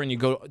record store and you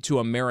go to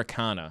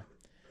Americana,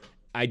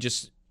 I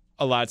just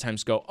a lot of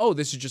times go, oh,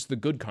 this is just the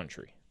good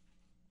country.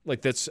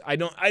 Like I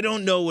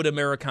don't know what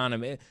Americana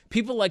means.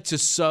 People like to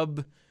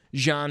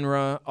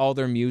sub-genre all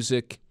their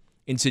music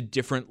into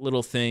different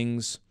little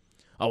things.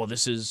 Oh, well,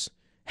 this is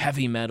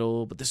heavy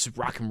metal, but this is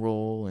rock and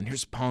roll, and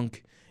here's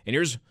punk, and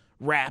here's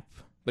rap,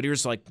 but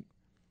here's like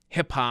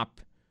hip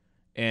hop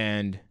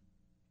and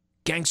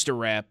gangster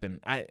rap, and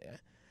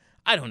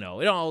I don't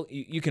know.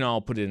 You can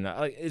all put it in.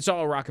 It's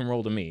all rock and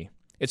roll to me.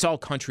 It's all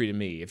country to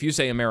me. If you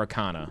say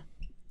Americana,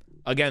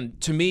 again,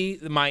 to me,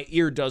 my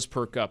ear does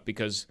perk up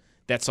because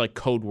that's like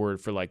code word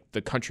for like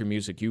the country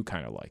music you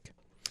kind of like.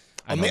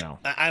 I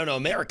don't know.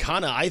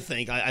 Americana, I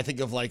think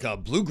of like a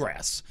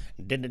bluegrass.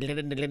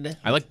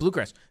 I like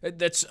bluegrass.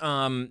 That's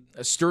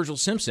Sturgill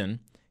Simpson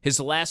His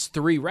last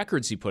 3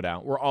 records he put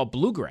out were all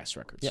bluegrass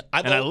records. Yeah,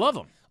 I love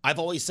them. I've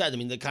always said,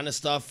 the kind of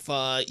stuff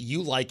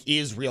you like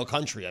is real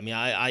country.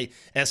 I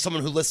as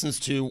someone who listens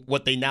to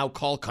what they now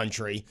call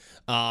country,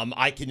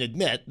 I can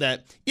admit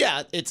that,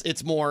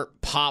 it's more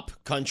pop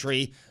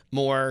country,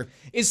 more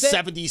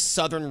 70s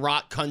Southern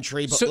rock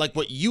country, but like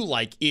what you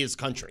like is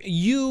country.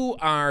 You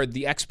are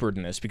the expert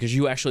in this because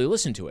you actually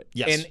listen to it.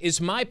 Yes. And is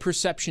my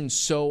perception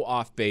so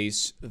off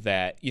base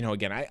that,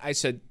 again, I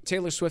said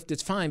Taylor Swift,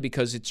 it's fine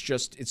because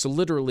it's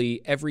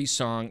literally every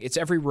song, it's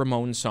every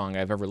Ramones song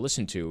I've ever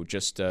listened to,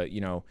 just,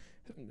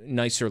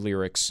 nicer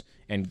lyrics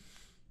and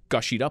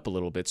gushied up a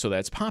little bit so that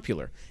it's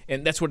popular.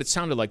 And that's what it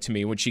sounded like to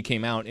me when she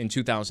came out in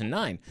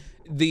 2009.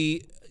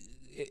 The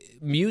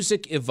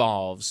music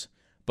evolves,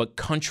 but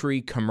country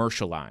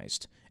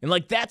commercialized. And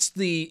that's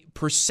the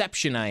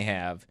perception I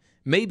have,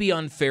 maybe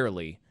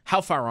unfairly. How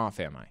far off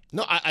am I?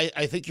 No,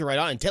 I think you're right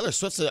on. And Taylor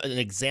Swift's an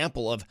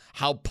example of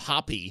how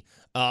poppy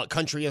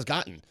country has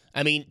gotten.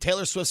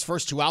 Taylor Swift's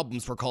first 2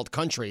 albums were called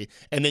country,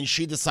 and then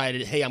she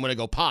decided, hey, I'm going to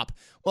go pop.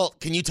 Well,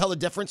 can you tell the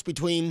difference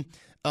between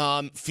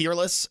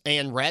Fearless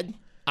and Red?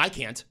 I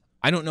can't.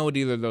 I don't know what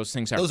either of those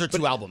things are. Those are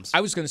 2 albums.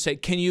 I was going to say,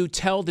 can you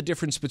tell the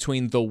difference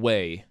between The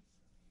Way,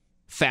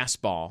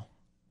 Fastball?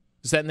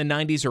 Is that in the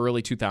 90s or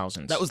early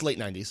 2000s? That was late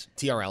 90s,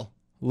 TRL.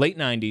 Late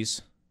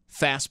 90s,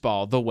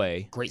 Fastball, The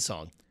Way. Great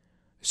song.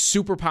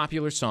 Super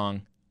popular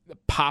song,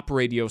 pop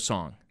radio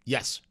song.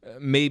 Yes.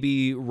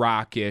 Maybe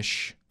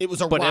rockish. It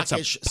was a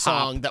rockish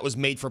song that was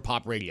made for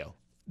pop radio.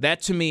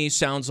 That to me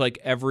sounds like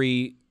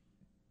every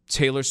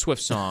Taylor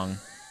Swift song,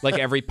 like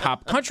every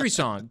pop country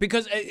song,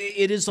 because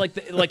it is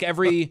like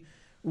every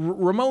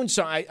Ramones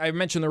song. I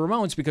mentioned the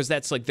Ramones because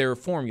that's like their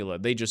formula.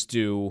 They just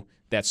do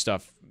that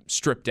stuff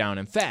stripped down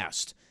and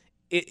fast.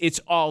 It's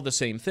all the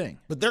same thing.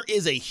 But there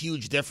is a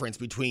huge difference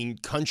between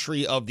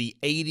country of the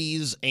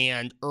 80s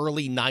and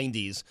early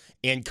 90s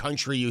and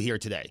country you hear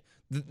today.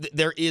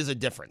 There is a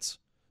difference.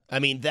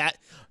 Garth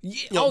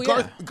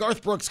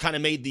Brooks kind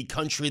of made the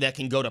country that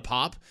can go to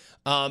pop,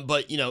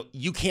 but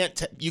you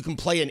can't. You can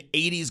play an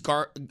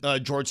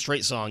 '80s George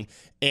Strait song,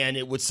 and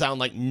it would sound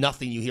like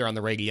nothing you hear on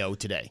the radio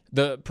today.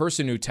 The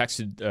person who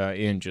texted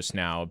in just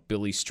now,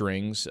 Billy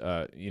Strings,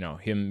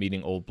 him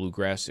meeting old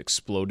bluegrass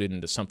exploded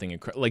into something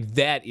incredible. Like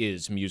that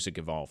is music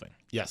evolving.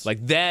 Yes,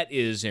 like that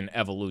is an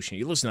evolution.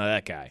 You listen to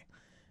that guy.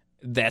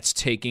 That's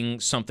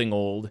taking something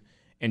old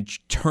and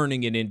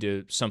turning it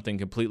into something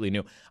completely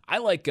new. I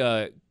like.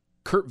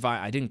 Kurt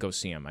Vile, I didn't go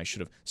see him. I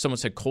should have. Someone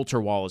said Colter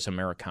Wall is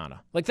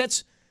Americana.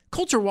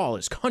 Colter Wall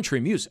is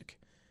country music.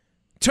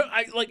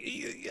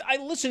 I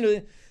listen to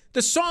it.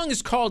 The song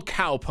is called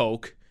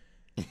Cowpoke.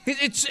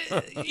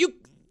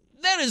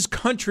 That is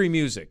country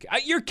music.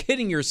 You're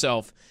kidding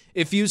yourself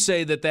if you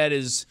say that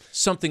is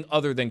something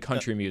other than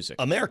country music.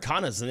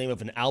 Americana is the name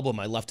of an album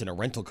I left in a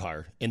rental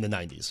car in the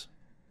 90s.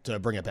 To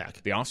bring it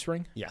back. The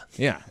Offspring? Yeah.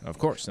 Yeah, of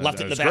course.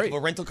 Left it in the back of a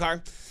rental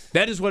car.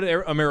 That is what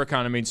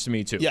Americana means to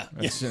me, too. Yeah.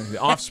 The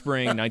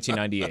Offspring,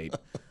 1998.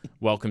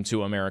 Welcome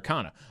to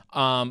Americana.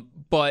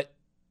 But,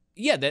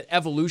 yeah, that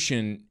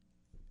evolution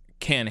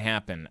can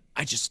happen.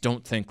 I just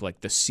don't think,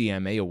 the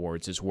CMA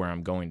Awards is where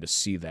I'm going to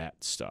see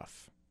that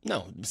stuff.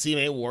 No,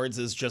 CMA Awards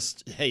is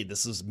just, hey,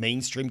 this is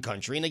mainstream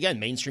country. And,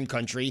 again, mainstream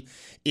country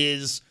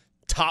is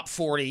top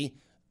 40,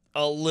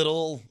 a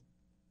little...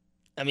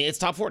 it's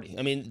top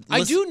 40.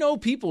 I do know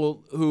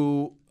people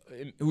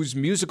whose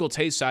musical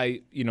tastes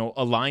I,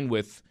 align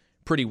with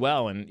pretty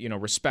well and,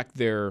 respect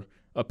their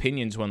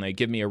opinions when they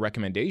give me a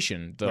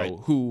recommendation, though, right.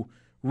 Who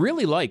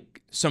really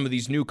like some of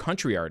these new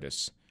country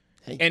artists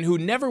and who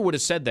never would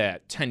have said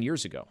that 10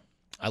 years ago.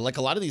 I like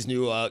a lot of these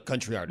new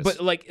country artists.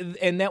 But,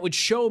 and that would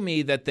show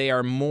me that they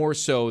are more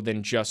so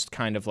than just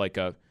kind of like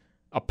a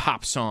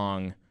pop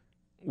song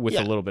with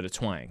a little bit of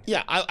twang.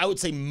 Yeah, I would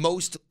say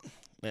most...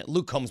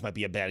 Luke Combs might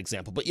be a bad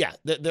example, but yeah,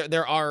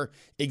 there are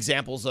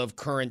examples of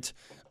current,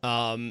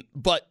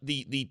 but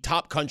the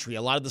top country,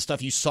 a lot of the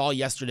stuff you saw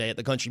yesterday at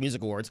the Country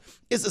Music Awards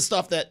is the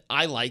stuff that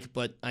I like,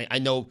 but I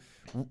know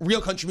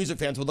real country music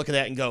fans would look at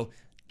that and go,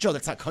 Joe,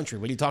 that's not country.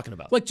 What are you talking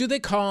about? Do they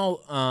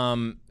call,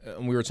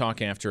 we were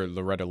talking after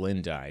Loretta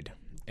Lynn died,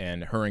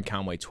 and her and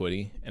Conway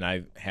Twitty,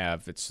 and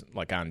it's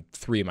on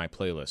 3 of my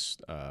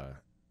playlists,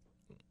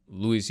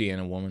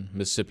 Louisiana Woman,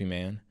 Mississippi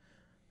Man.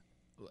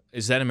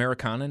 Is that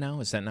Americana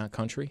now? Is that not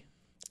country?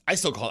 I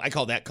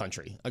call that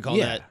country. I call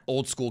that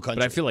old school country.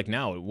 But I feel like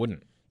now it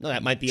wouldn't. No,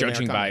 that might be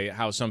judging Americana. by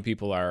how some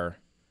people are,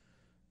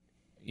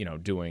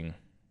 doing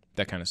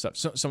that kind of stuff.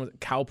 Some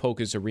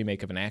Cowpoke is a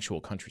remake of an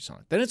actual country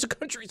song. Then it's a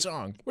country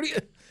song. What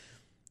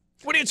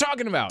are you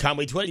talking about?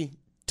 Conway Twitty,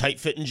 tight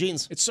fitting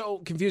jeans. It's so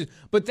confusing.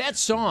 But that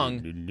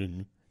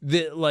song,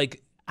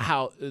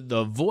 how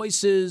the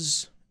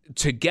voices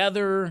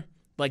together,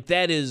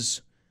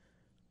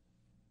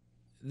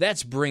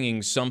 that's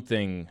bringing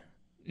something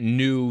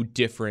new,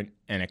 different,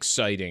 and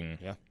exciting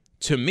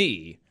to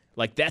me.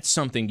 That's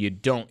something you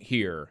don't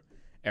hear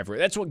everywhere.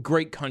 That's what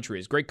great country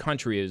is. Great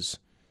country is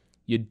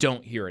you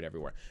don't hear it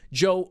everywhere.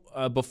 Joe,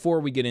 before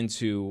we get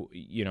into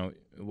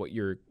what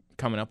you're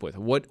coming up with,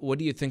 what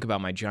do you think about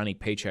my Johnny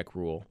Paycheck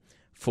rule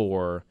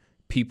for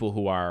people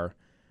who are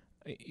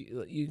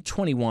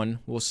 21,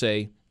 we'll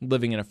say,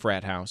 living in a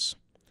frat house.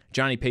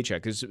 Johnny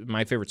Paycheck is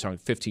my favorite song,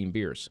 15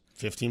 Beers.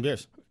 15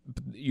 beers.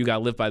 You got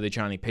to live by the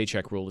Johnny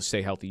Paycheck rule to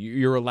stay healthy.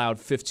 You're allowed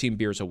 15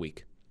 beers a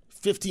week.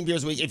 15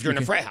 beers a week if you're in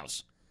a frat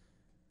house.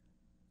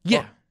 Yeah.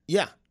 Well,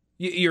 yeah.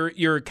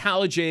 You're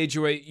college age,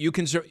 you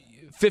can serve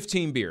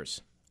 15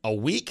 beers. A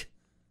week?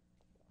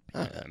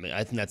 I mean,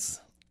 I think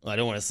that's, I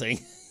don't want to say,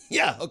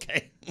 yeah,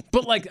 okay.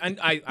 But like,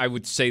 I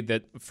would say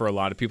that for a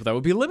lot of people, that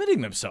would be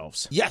limiting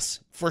themselves. Yes,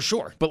 for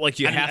sure. But like,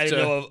 I didn't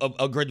know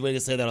a good way to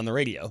say that on the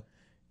radio.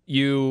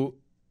 You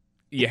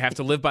have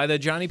to live by the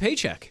Johnny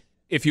Paycheck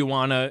if you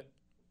want to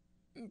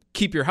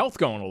keep your health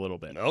going a little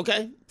bit.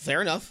 Okay,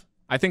 fair enough.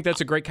 I think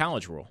that's a great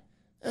college rule.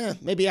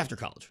 Maybe after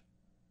college,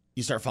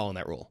 you start following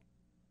that rule.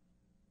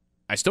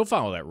 I still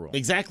follow that rule.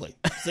 Exactly.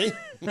 See?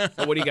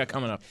 What do you got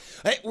coming up?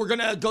 Hey, we're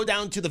going to go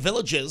down to the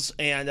Villages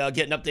and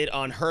get an update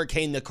on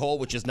Hurricane Nicole,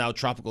 which is now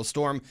Tropical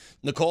Storm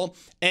Nicole.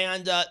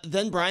 And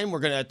then, Brian, we're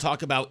going to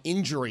talk about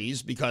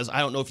injuries because I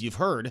don't know if you've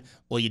heard.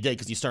 Well, you did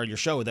because you started your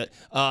show with it.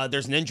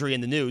 There's an injury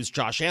in the news,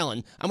 Josh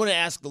Allen. I'm going to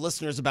ask the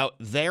listeners about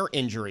their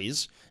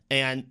injuries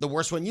and the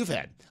worst one you've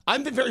had.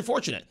 I've been very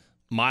fortunate.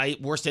 My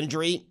worst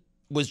injury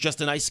was just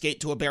an ice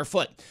skate to a bare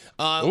foot.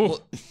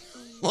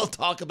 We'll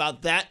talk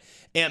about that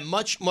and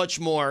much, much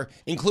more,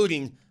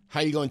 including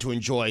how you're going to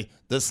enjoy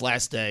this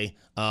last day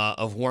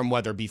of warm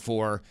weather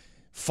before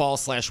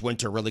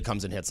fall/winter really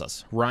comes and hits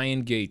us.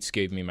 Ryan Gates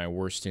gave me my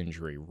worst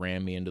injury,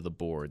 ran me into the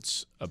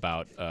boards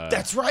about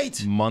That's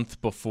right.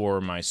 month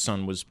before my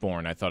son was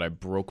born. I thought I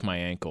broke my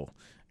ankle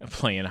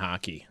playing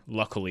hockey.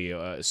 Luckily,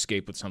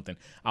 escaped with something.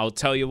 I'll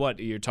tell you what,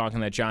 you're talking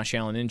that Josh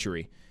Allen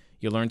injury.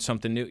 You learned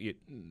something new.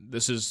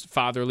 This is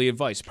fatherly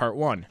advice, part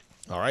 1.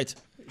 All right.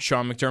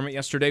 Sean McDermott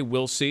yesterday,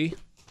 we'll see.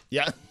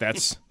 Yeah.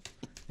 That's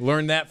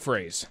learn that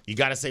phrase. You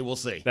got to say we'll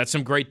see. That's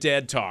some great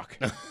dad talk.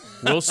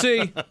 We'll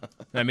see.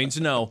 That means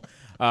no.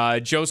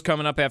 Joe's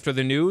coming up after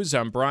the news.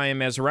 I'm Brian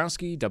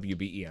Mazurowski,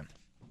 WBEN.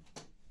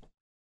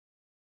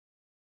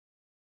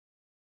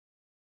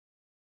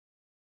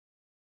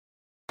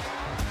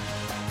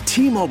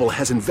 T-Mobile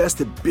has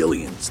invested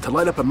billions to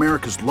light up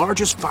America's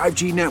largest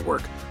 5G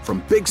network,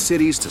 from big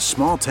cities to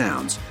small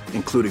towns,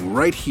 including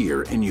right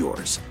here in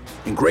yours.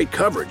 And great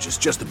coverage is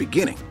just the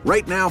beginning.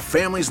 Right now,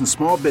 families and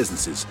small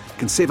businesses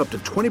can save up to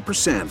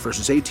 20%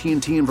 versus AT&T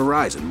and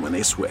Verizon when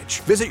they switch.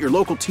 Visit your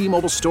local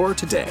T-Mobile store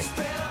today.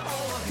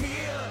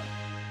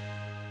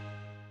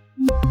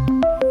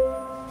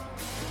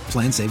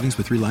 Plan savings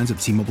with 3 lines of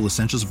T-Mobile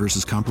Essentials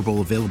versus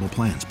comparable available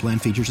plans. Plan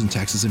features and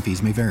taxes and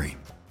fees may vary.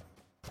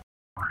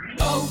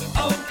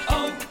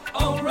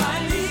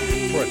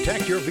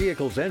 Protect your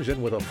vehicle's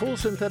engine with a full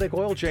synthetic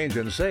oil change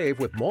and save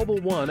with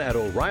Mobil 1 at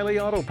O'Reilly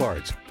Auto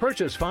Parts.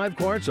 Purchase 5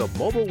 quarts of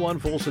Mobil 1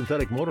 full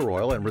synthetic motor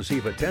oil and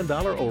receive a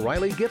 $10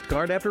 O'Reilly gift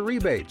card after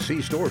rebate.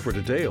 See store for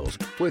details.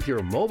 With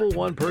your Mobil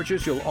 1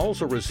 purchase, you'll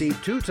also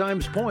receive 2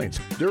 times points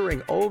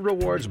during O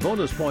Rewards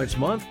Bonus Points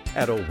Month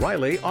at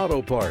O'Reilly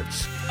Auto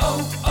Parts.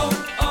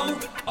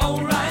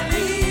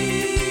 O'Reilly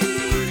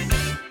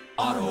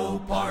Auto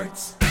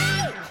Parts.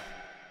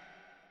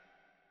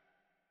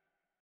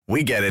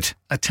 We get it.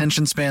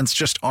 Attention spans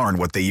just aren't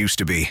what they used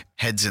to be.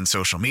 Heads in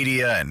social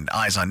media and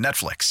eyes on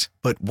Netflix.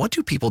 But what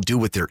do people do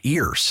with their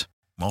ears?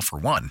 Well, for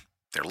one,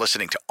 they're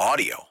listening to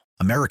audio.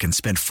 Americans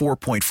spend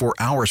 4.4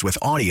 hours with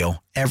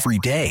audio every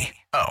day.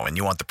 Oh, and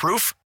you want the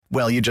proof?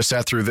 Well, you just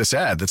sat through this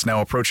ad that's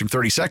now approaching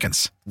 30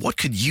 seconds. What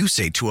could you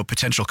say to a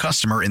potential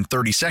customer in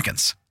 30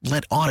 seconds?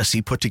 Let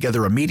Odyssey put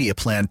together a media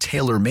plan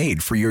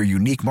tailor-made for your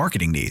unique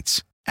marketing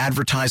needs.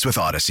 Advertise with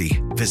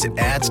Odyssey. Visit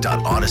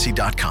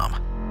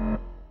ads.odyssey.com.